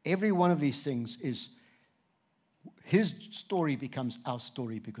 Every one of these things is, his story becomes our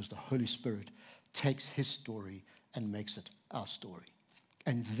story because the Holy Spirit takes his story and makes it our story.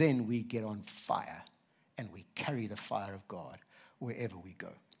 And then we get on fire and we carry the fire of God wherever we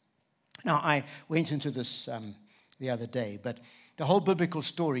go. Now, I went into this the other day, but the whole biblical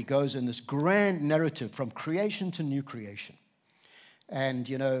story goes in this grand narrative from creation to new creation. And,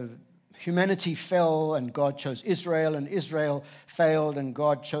 you know, humanity fell and God chose Israel, and Israel failed and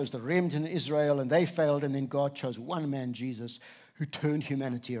God chose the remnant in Israel, and they failed, and then God chose one man, Jesus, who turned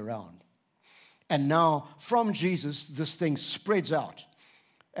humanity around. And now, from Jesus, this thing spreads out.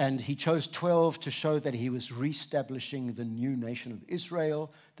 And he chose 12 to show that he was reestablishing the new nation of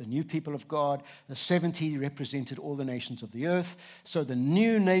Israel, the new people of God. The 70 represented all the nations of the earth. So the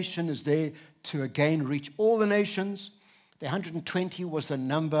new nation is there to again reach all the nations. The 120 was the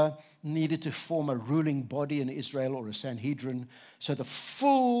number needed to form a ruling body in Israel, or a Sanhedrin. So the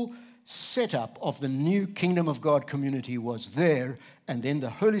full setup of the new kingdom of God community was there, and then the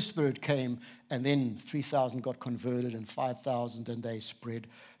Holy Spirit came, and then 3,000 got converted and 5,000, and they spread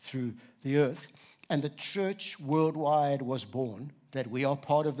through the earth. And the church worldwide was born, that we are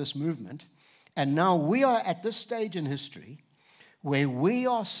part of this movement. And now we are at this stage in history where we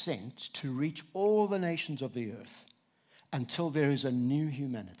are sent to reach all the nations of the earth until there is a new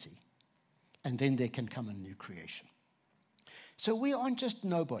humanity, and then there can come a new creation. So we aren't just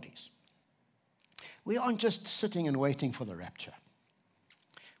nobodies. We aren't just sitting and waiting for the rapture.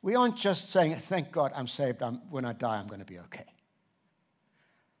 We aren't just saying, thank God I'm saved, when I die I'm going to be okay.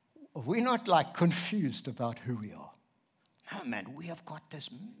 We're not like confused about who we are. No, man, we have got this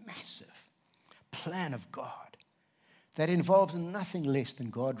massive plan of God that involves nothing less than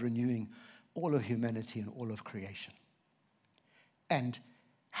God renewing all of humanity and all of creation. And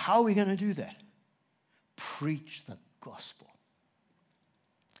how are we going to do that? Preach the gospel.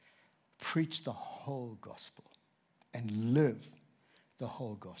 Preach the whole gospel and live the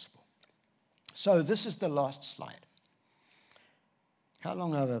whole gospel. So this is the last slide. How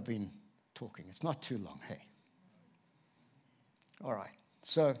long have I been talking? It's not too long, hey? All right.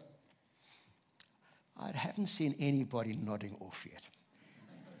 So I haven't seen anybody nodding off yet.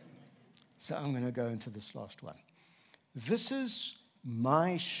 So I'm going to go into this last one. This is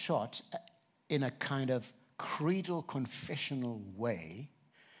my shot in a kind of creedal confessional way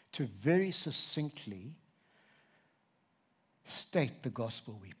to very succinctly state the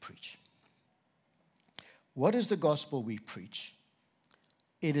gospel we preach. What is the gospel we preach?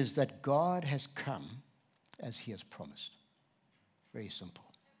 It is that God has come as he has promised. Very simple.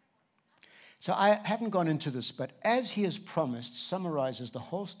 So I haven't gone into this, but as he has promised summarizes the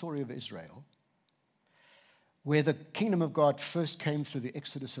whole story of Israel, where the kingdom of God first came through the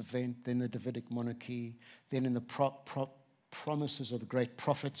Exodus event, then the Davidic monarchy, then in the promises of the great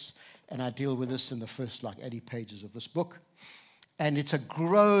prophets, and I deal with this in the first 80 pages of this book. And it's a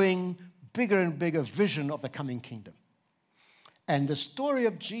growing, bigger and bigger vision of the coming kingdom. And the story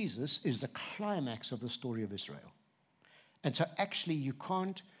of Jesus is the climax of the story of Israel. And so actually you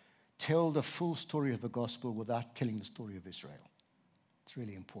can't tell the full story of the gospel without telling the story of Israel. It's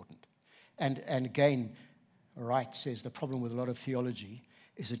really important. And again, Wright says the problem with a lot of theology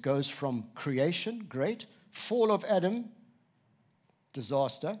is it goes from creation, great, fall of Adam,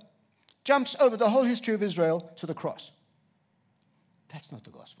 disaster, jumps over the whole history of Israel to the cross. That's not the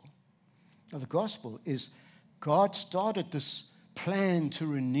gospel. No, the gospel is God started this plan to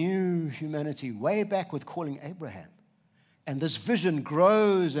renew humanity way back with calling Abraham. And this vision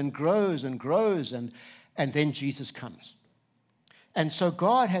grows and grows and grows, and then Jesus comes. And so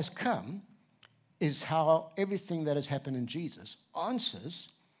God has come is how everything that has happened in Jesus answers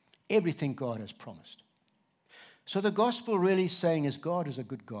everything God has promised. So the gospel really saying is God is a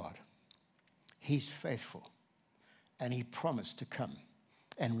good God. He's faithful. And he promised to come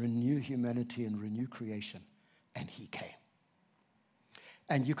and renew humanity and renew creation. And he came.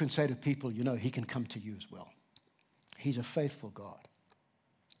 And you can say to people, he can come to you as well. He's a faithful God.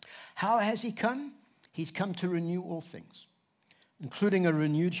 How has he come? He's come to renew all things, including a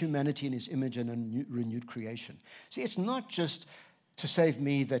renewed humanity in his image and a renewed creation. See, it's not just to save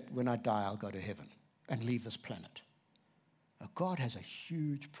me that when I die I'll go to heaven and leave this planet. Now, God has a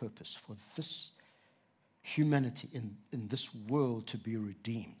huge purpose for this humanity in this world to be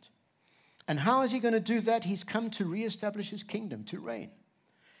redeemed. And how is he going to do that? He's come to reestablish his kingdom, to reign.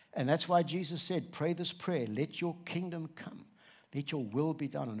 And that's why Jesus said, pray this prayer, let your kingdom come. Let your will be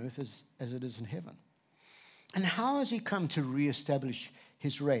done on earth as it is in heaven. And how has he come to reestablish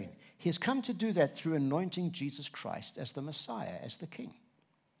his reign? He has come to do that through anointing Jesus Christ as the Messiah, as the King.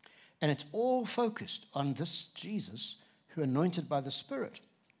 And it's all focused on this Jesus who anointed by the Spirit.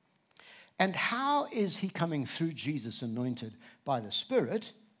 And how is he coming through Jesus anointed by the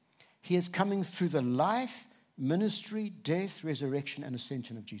Spirit? He is coming through the life, ministry, death, resurrection, and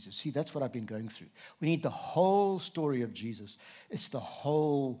ascension of Jesus. See, that's what I've been going through. We need the whole story of Jesus. It's the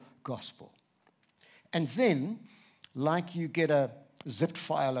whole gospel. And then, like you get a zipped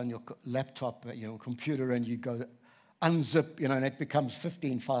file on your laptop, your computer, and you go unzip, and it becomes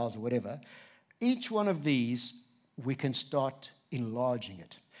 15 files or whatever, each one of these, we can start enlarging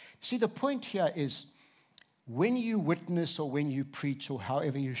it. See, the point here is when you witness or when you preach or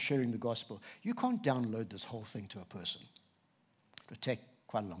however you're sharing the gospel, you can't download this whole thing to a person. It would take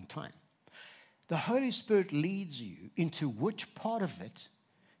quite a long time. The Holy Spirit leads you into which part of it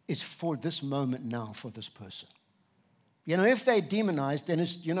is for this moment now, for this person. If they're demonized, then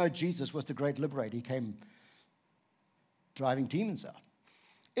it's, Jesus was the great liberator. He came driving demons out.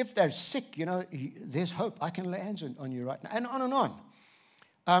 If they're sick, there's hope. I can lay hands on you right now. And on and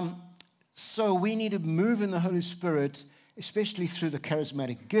on. So we need to move in the Holy Spirit, especially through the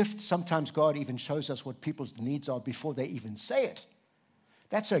charismatic gift. Sometimes God even shows us what people's needs are before they even say it.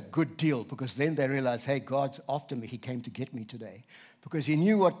 That's a good deal, because then they realize, hey, God's after me. He came to get me today. Because he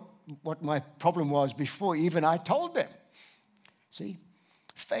knew what my problem was before even I told them. See,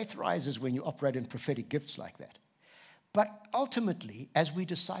 faith rises when you operate in prophetic gifts like that. But ultimately, as we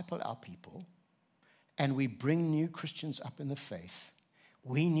disciple our people and we bring new Christians up in the faith,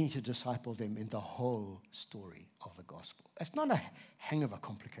 we need to disciple them in the whole story of the gospel. It's not a hang of a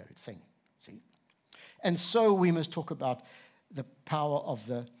complicated thing, see? And so we must talk about the power of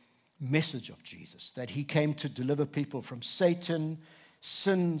the message of Jesus, that he came to deliver people from Satan,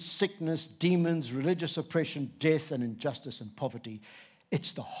 sin, sickness, demons, religious oppression, death, and injustice and poverty.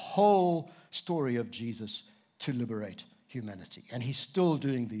 It's the whole story of Jesus to liberate humanity. And he's still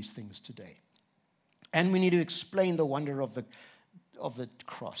doing these things today. And we need to explain the wonder of the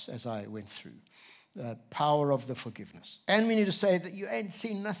cross, as I went through. The power of the forgiveness. And we need to say that you ain't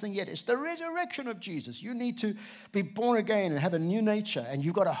seen nothing yet. It's the resurrection of Jesus. You need to be born again and have a new nature. And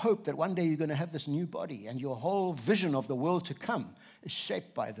you've got to hope that one day you're going to have this new body. And your whole vision of the world to come is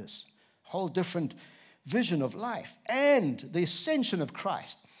shaped by this whole different vision of life. And the ascension of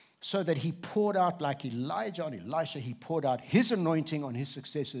Christ, so that he poured out, like Elijah and Elisha, he poured out his anointing on his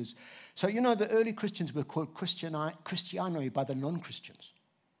successors. So, the early Christians were called Christianoi by the non-Christians.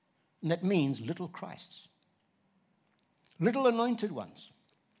 And that means little Christs, little anointed ones.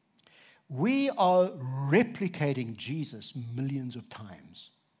 We are replicating Jesus millions of times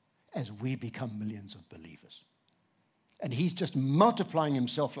as we become millions of believers. And he's just multiplying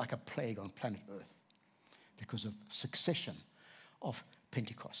himself like a plague on planet Earth because of succession of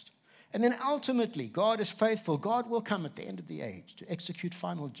Pentecost. And then ultimately, God is faithful. God will come at the end of the age to execute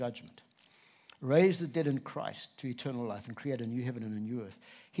final judgment, raise the dead in Christ to eternal life, and create a new heaven and a new earth.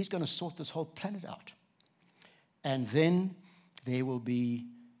 He's going to sort this whole planet out. And then there will be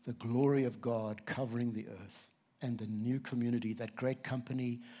the glory of God covering the earth and the new community, that great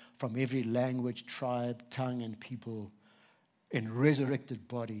company from every language, tribe, tongue, and people in resurrected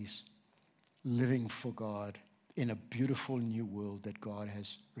bodies, living for God in a beautiful new world that God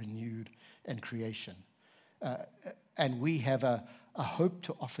has renewed and creation. And we have a hope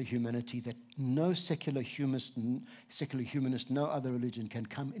to offer humanity that no secular humanist, no other religion can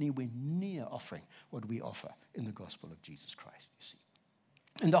come anywhere near offering what we offer in the gospel of Jesus Christ, you see.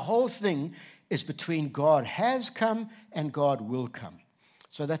 And the whole thing is between God has come and God will come.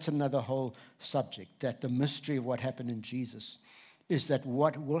 So that's another whole subject, that the mystery of what happened in Jesus is that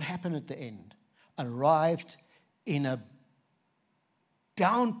what will happen at the end arrived in a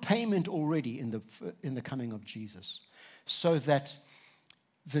down payment already in the coming of Jesus, so that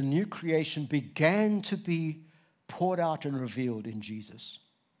the new creation began to be poured out and revealed in Jesus.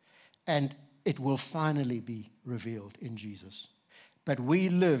 And it will finally be revealed in Jesus. But we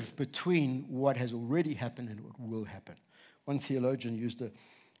live between what has already happened and what will happen. One theologian used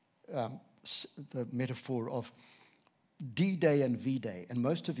the metaphor of D-Day and V-Day, and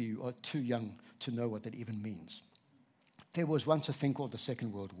most of you are too young to know what that even means. There was once a thing called the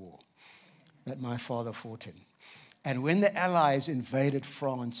Second World War that my father fought in. And when the Allies invaded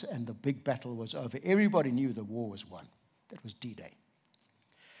France and the big battle was over, everybody knew the war was won. That was D-Day.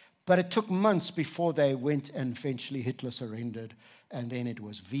 But it took months before they went, and eventually Hitler surrendered, and then it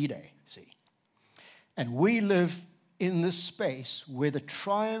was V-Day, see. And we live in this space where the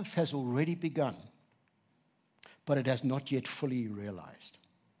triumph has already begun, but it has not yet fully realized.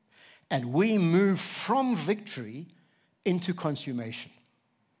 And we move from victory into consummation.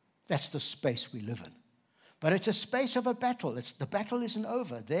 That's the space we live in. But it's a space of a battle. The battle isn't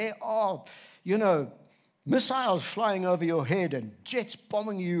over. There are, missiles flying over your head and jets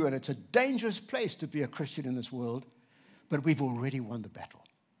bombing you, and it's a dangerous place to be a Christian in this world, but we've already won the battle.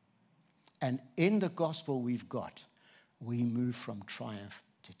 And in the gospel we move from triumph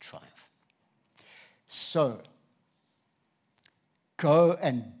to triumph. So, go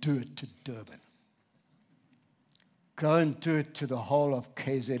and do it to Durban. Go and do it to the whole of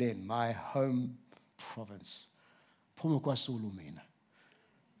KZN, my home province.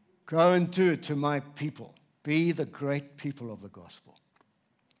 Go and do it to my people. Be the great people of the gospel.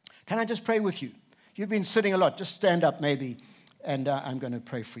 Can I just pray with you? You've been sitting a lot. Just stand up maybe, and I'm going to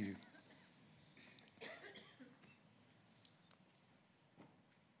pray for you.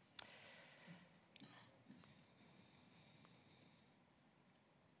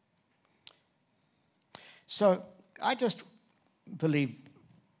 So I just believe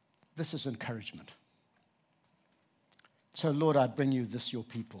this is encouragement. So, Lord, I bring you this, your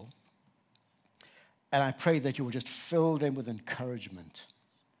people, and I pray that you will just fill them with encouragement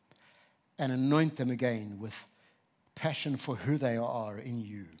and anoint them again with passion for who they are in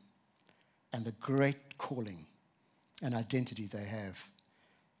you and the great calling and identity they have.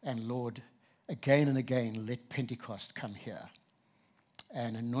 And Lord, again and again, let Pentecost come here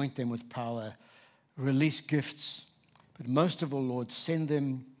and anoint them with power, release gifts, but most of all, Lord, send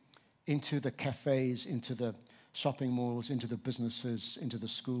them into the cafes, into the shopping malls, into the businesses, into the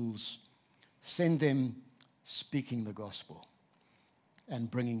schools. Send them speaking the gospel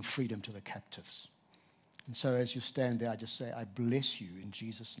and bringing freedom to the captives. And so as you stand there, I just say, I bless you in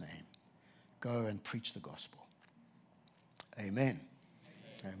Jesus' name. Go and preach the gospel. Amen.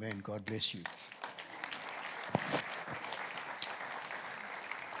 Amen. Amen. God bless you.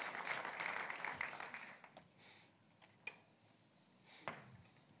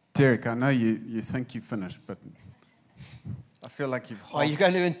 Derek, I know you think you finished, but I feel like you've... Are you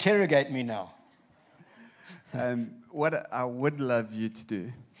going to interrogate me now? What I would love you to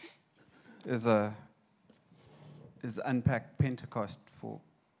do is unpack Pentecost for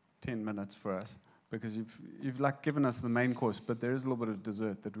 10 minutes for us, because you've like given us the main course, but there is a little bit of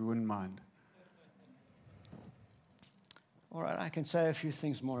dessert that we wouldn't mind. All right, I can say a few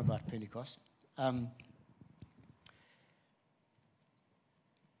things more about Pentecost.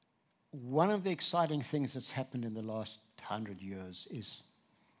 One of the exciting things that's happened in the last 100 years is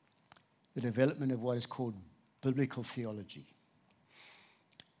the development of what is called biblical theology,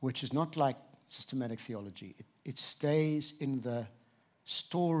 which is not like systematic theology. It stays in the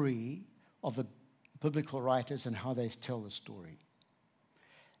story of the biblical writers and how they tell the story.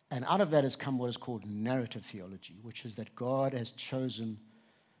 And out of that has come what is called narrative theology, which is that God has chosen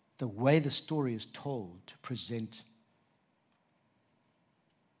the way the story is told to present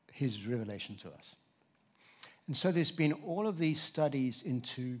his revelation to us. And so there's been all of these studies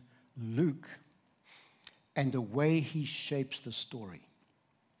into Luke and the way he shapes the story.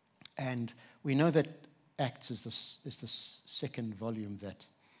 And we know that Acts is the second volume that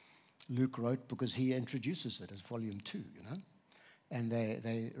Luke wrote because he introduces it as volume 2, you know, and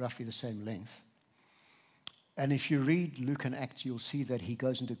they're roughly the same length. And if you read Luke and Acts, you'll see that he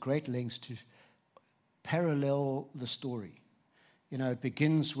goes into great lengths to parallel the story. You know, it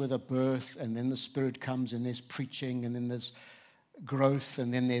begins with a birth, and then the Spirit comes, and there's preaching, and then there's growth,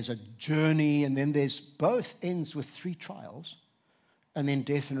 and then there's a journey, and then there's both ends with 3 trials, and then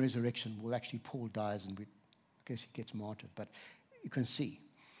death and resurrection. Well, actually, Paul dies, and I guess he gets martyred, but you can see.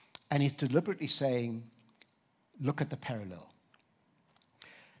 And he's deliberately saying, look at the parallel.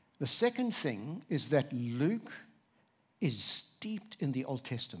 The second thing is that Luke is steeped in the Old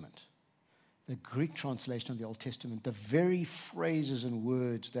Testament. The Greek translation of the Old Testament, the very phrases and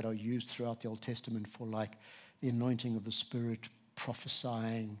words that are used throughout the Old Testament for like the anointing of the Spirit,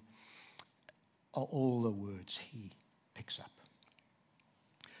 prophesying, are all the words he picks up.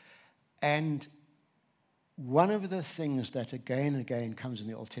 And one of the things that again and again comes in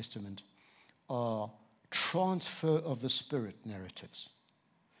the Old Testament are transfer of the Spirit narratives.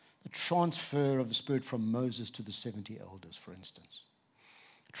 The transfer of the Spirit from Moses to the 70 elders, for instance.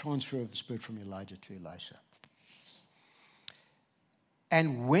 Transfer of the Spirit from Elijah to Elisha.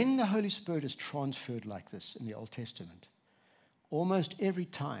 And when the Holy Spirit is transferred like this in the Old Testament, almost every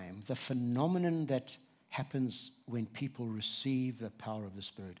time the phenomenon that happens when people receive the power of the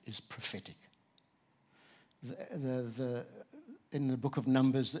Spirit is prophetic. In the book of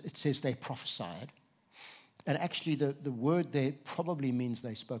Numbers, it says they prophesied. And actually the word there probably means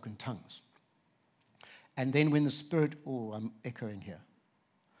they spoke in tongues. And then when the Spirit, I'm echoing here.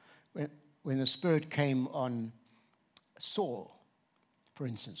 When the Spirit came on Saul, for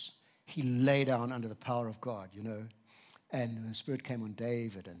instance, he lay down under the power of God, you know. And when the Spirit came on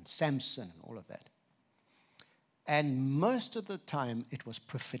David and Samson and all of that. And most of the time, it was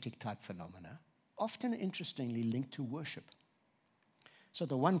prophetic type phenomena, often interestingly linked to worship. So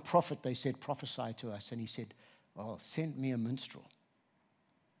the one prophet, they said, prophesy to us. And he said, send me a minstrel,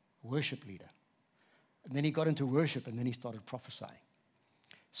 a worship leader. And then he got into worship, and then he started prophesying.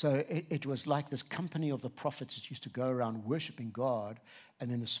 So it was like this company of the prophets that used to go around worshiping God,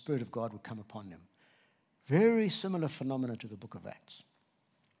 and then the Spirit of God would come upon them. Very similar phenomena to the book of Acts.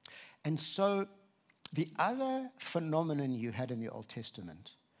 And so the other phenomenon you had in the Old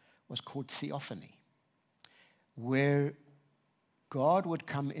Testament was called theophany, where God would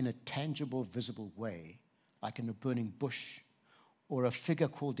come in a tangible, visible way, like in a burning bush, or a figure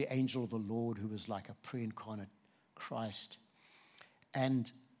called the angel of the Lord, who was like a pre-incarnate Christ, and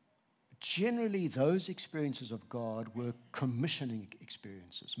generally those experiences of God were commissioning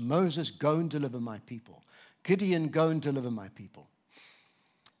experiences. Moses, go and deliver my people. Gideon, go and deliver my people.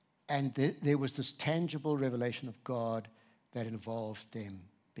 And there was this tangible revelation of God that involved them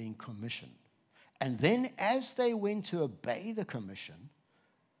being commissioned. And then as they went to obey the commission,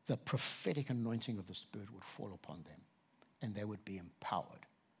 the prophetic anointing of the Spirit would fall upon them, and they would be empowered.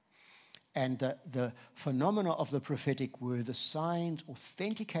 And the phenomena of the prophetic were the signs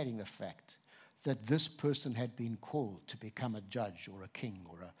authenticating the fact that this person had been called to become a judge or a king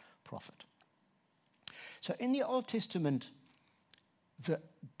or a prophet. So in the Old Testament, the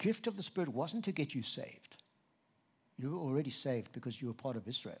gift of the Spirit wasn't to get you saved. You were already saved because you were part of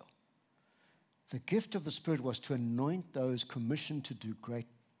Israel. The gift of the Spirit was to anoint those commissioned to do great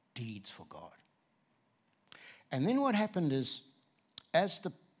deeds for God. And then what happened is, as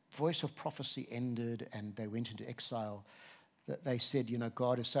the voice of prophecy ended and they went into exile, that they said,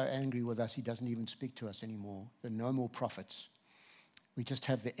 God is so angry with us, he doesn't even speak to us anymore. There are no more prophets. We just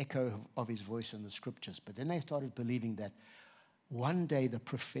have the echo of his voice in the scriptures. But then they started believing that one day the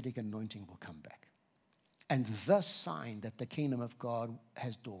prophetic anointing will come back. And the sign that the kingdom of God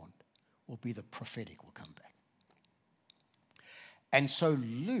has dawned will be the prophetic will come back. And so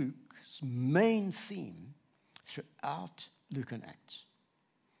Luke's main theme throughout Luke and Acts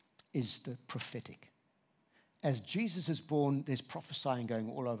is the prophetic. As Jesus is born, there's prophesying going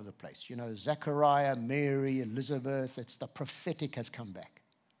all over the place. Zechariah, Mary, Elizabeth, it's the prophetic has come back.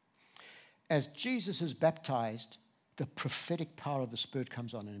 As Jesus is baptized, the prophetic power of the Spirit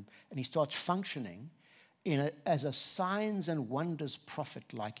comes on him, and he starts functioning as a signs and wonders prophet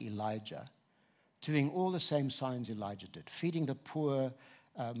like Elijah, doing all the same signs Elijah did, feeding the poor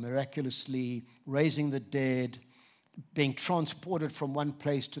miraculously, raising the dead, being transported from one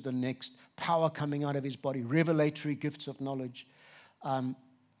place to the next, power coming out of his body, revelatory gifts of knowledge.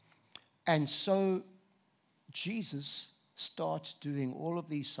 And so Jesus starts doing all of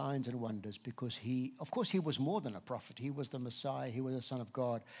these signs and wonders because he was more than a prophet. He was the Messiah. He was the Son of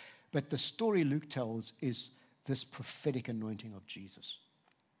God. But the story Luke tells is this prophetic anointing of Jesus.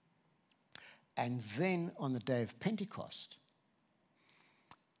 And then on the day of Pentecost,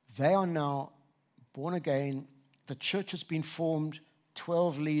 they are now born again. The church has been formed,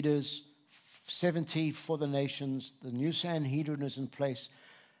 12 leaders, 70 for the nations. The new Sanhedrin is in place.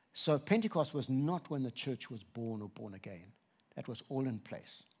 So Pentecost was not when the church was born or born again. That was all in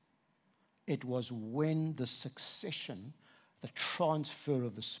place. It was when the succession, the transfer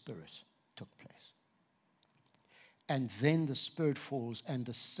of the Spirit took place. And then the Spirit falls, and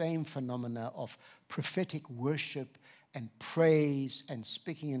the same phenomena of prophetic worship and praise and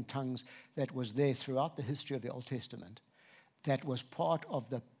speaking in tongues that was there throughout the history of the Old Testament, that was part of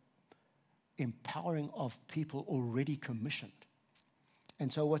the empowering of people already commissioned.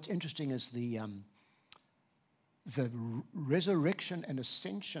 And so what's interesting is the resurrection and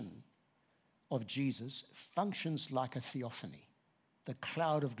ascension of Jesus functions like a theophany. The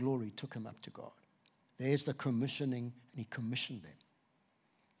cloud of glory took him up to God. There's the commissioning, and he commissioned them.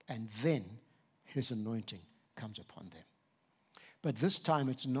 And then his anointing comes upon them. But this time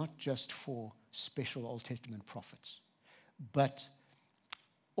it's not just for special Old Testament prophets, but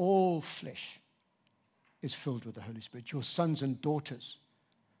all flesh is filled with the Holy Spirit. Your sons and daughters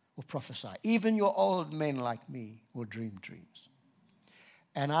will prophesy. Even your old men like me will dream dreams.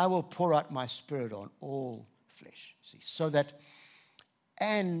 And I will pour out my Spirit on all flesh. See, so that,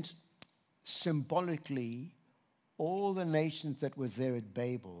 and symbolically, all the nations that were there at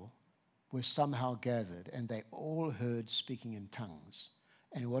Babel were somehow gathered, and they all heard speaking in tongues.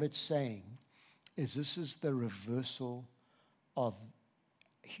 And what it's saying is this is the reversal of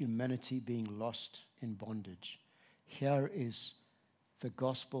humanity being lost in bondage. Here is the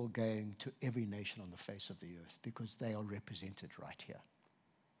gospel going to every nation on the face of the earth because they are represented right here.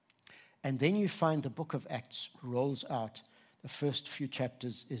 And then you find the book of Acts rolls out. The first few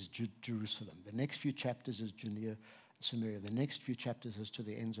chapters is Jerusalem. The next few chapters is Judea and Samaria. The next few chapters is to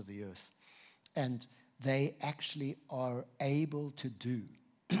the ends of the earth. And they actually are able to do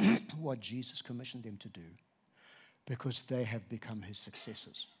what Jesus commissioned them to do because they have become his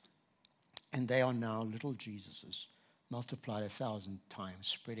successors. And they are now little Jesuses, multiplied 1,000 times,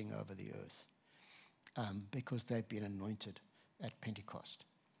 spreading over the earth because they've been anointed at Pentecost.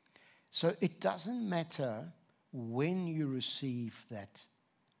 So it doesn't matter when you receive that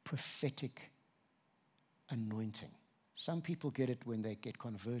prophetic anointing. Some people get it when they get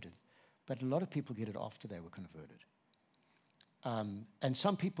converted, but a lot of people get it after they were converted. And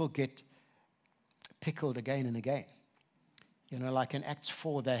some people get pickled again and again. Like in Acts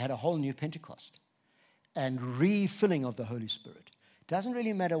 4, they had a whole new Pentecost and refilling of the Holy Spirit. Doesn't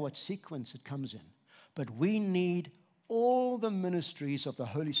really matter what sequence it comes in, but we need all the ministries of the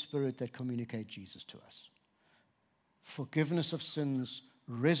Holy Spirit that communicate Jesus to us. Forgiveness of sins,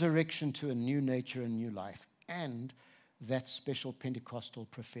 resurrection to a new nature and new life, and that special Pentecostal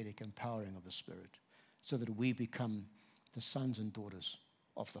prophetic empowering of the Spirit, so that we become the sons and daughters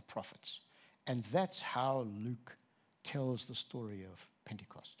of the prophets. And that's how Luke tells the story of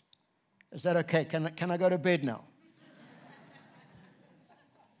Pentecost. Is that okay? Can I go to bed now?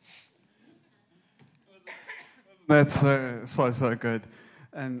 That's so good.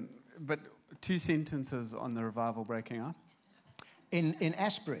 But 2 sentences on the revival breaking out. In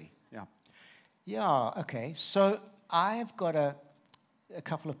Asbury? Yeah. Yeah, okay. So I've got a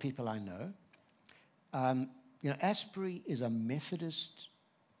couple of people I know. Asbury is a Methodist,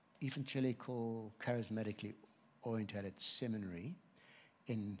 evangelical, charismatically oriented seminary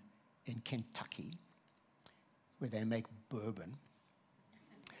in Kentucky, where they make bourbon.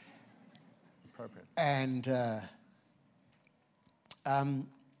 Appropriate. And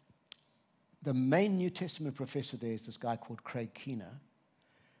the main New Testament professor there is this guy called Craig Keener,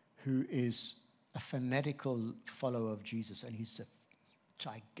 who is a fanatical follower of Jesus, and he's a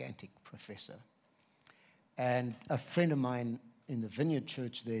gigantic professor. And a friend of mine in the Vineyard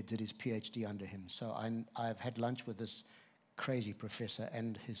Church there did his PhD under him. So I've had lunch with this crazy professor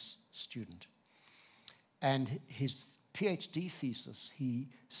and his student. And his PhD thesis, he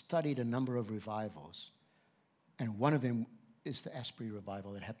studied a number of revivals. And one of them is the Asbury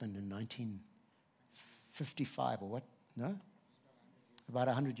revival that happened in 1955 or what? No? About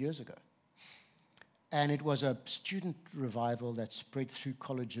 100 years ago. And it was a student revival that spread through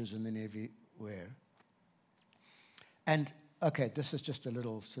colleges and then everywhere. And, okay, this is just a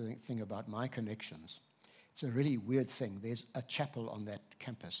little thing about my connections. It's a really weird thing. There's a chapel on that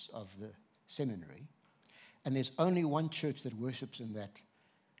campus of the seminary, and there's only one church that worships in that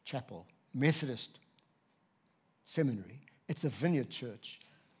chapel, Methodist Seminary. It's the Vineyard Church,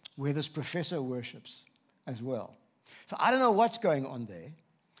 where this professor worships as well. So I don't know what's going on there,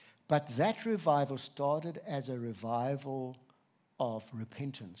 but that revival started as a revival of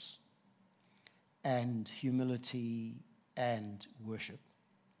repentance and humility and worship.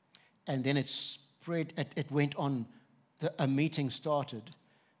 And then it spread, it went on, a meeting started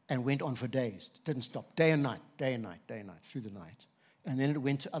and went on for days. It didn't stop, day and night, day and night, day and night, through the night. And then it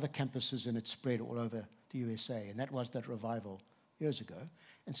went to other campuses and it spread all over the USA. And that was that revival years ago.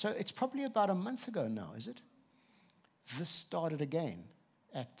 And so it's probably about a month ago now, is it? This started again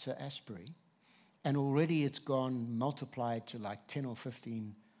at Asbury. And already it's gone multiplied to like 10 or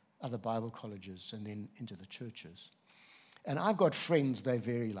 15 other Bible colleges and then into the churches. And I've got friends, they're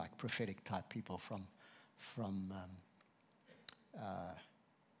very like prophetic type people from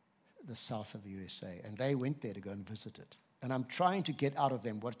the south of the USA. And they went there to go and visit it. And I'm trying to get out of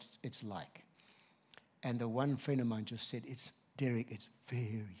them what it's like. And the one friend of mine just said, Derek, it's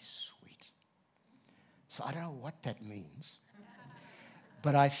very sweet. So I don't know what that means.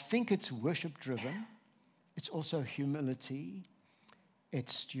 But I think it's worship driven. It's also humility.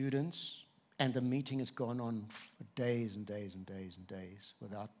 It's students. And the meeting has gone on for days and days and days and days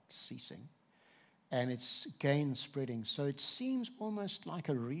without ceasing. And it's again spreading. So it seems almost like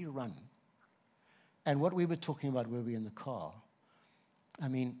a rerun. And what we were talking about where we were in the car, I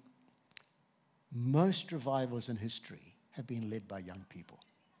mean, most revivals in history have been led by young people,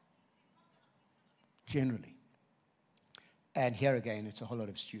 generally. And here again, it's a whole lot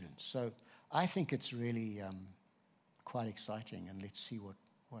of students. So I think it's really quite exciting, and let's see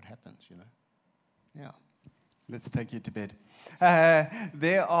what happens, you know. Yeah. Let's take you to bed.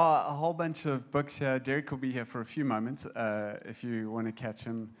 There are a whole bunch of books here. Derek will be here for a few moments if you want to catch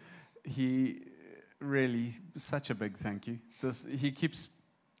him. He really, such a big thank you. He keeps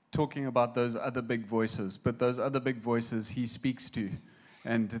talking about those other big voices, but those other big voices he speaks to,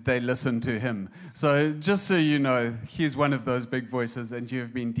 and they listen to him. So just so you know, he's one of those big voices, and you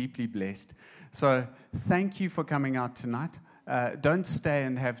have been deeply blessed. So thank you for coming out tonight. Don't stay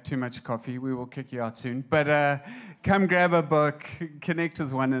and have too much coffee. We will kick you out soon. But come grab a book, connect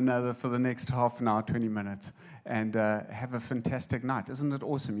with one another for the next half an hour, 20 minutes, and have a fantastic night. Isn't it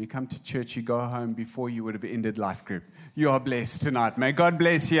awesome? You come to church, you go home before you would have ended life group. You are blessed tonight. May God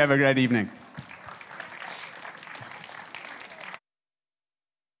bless you. Have a great evening.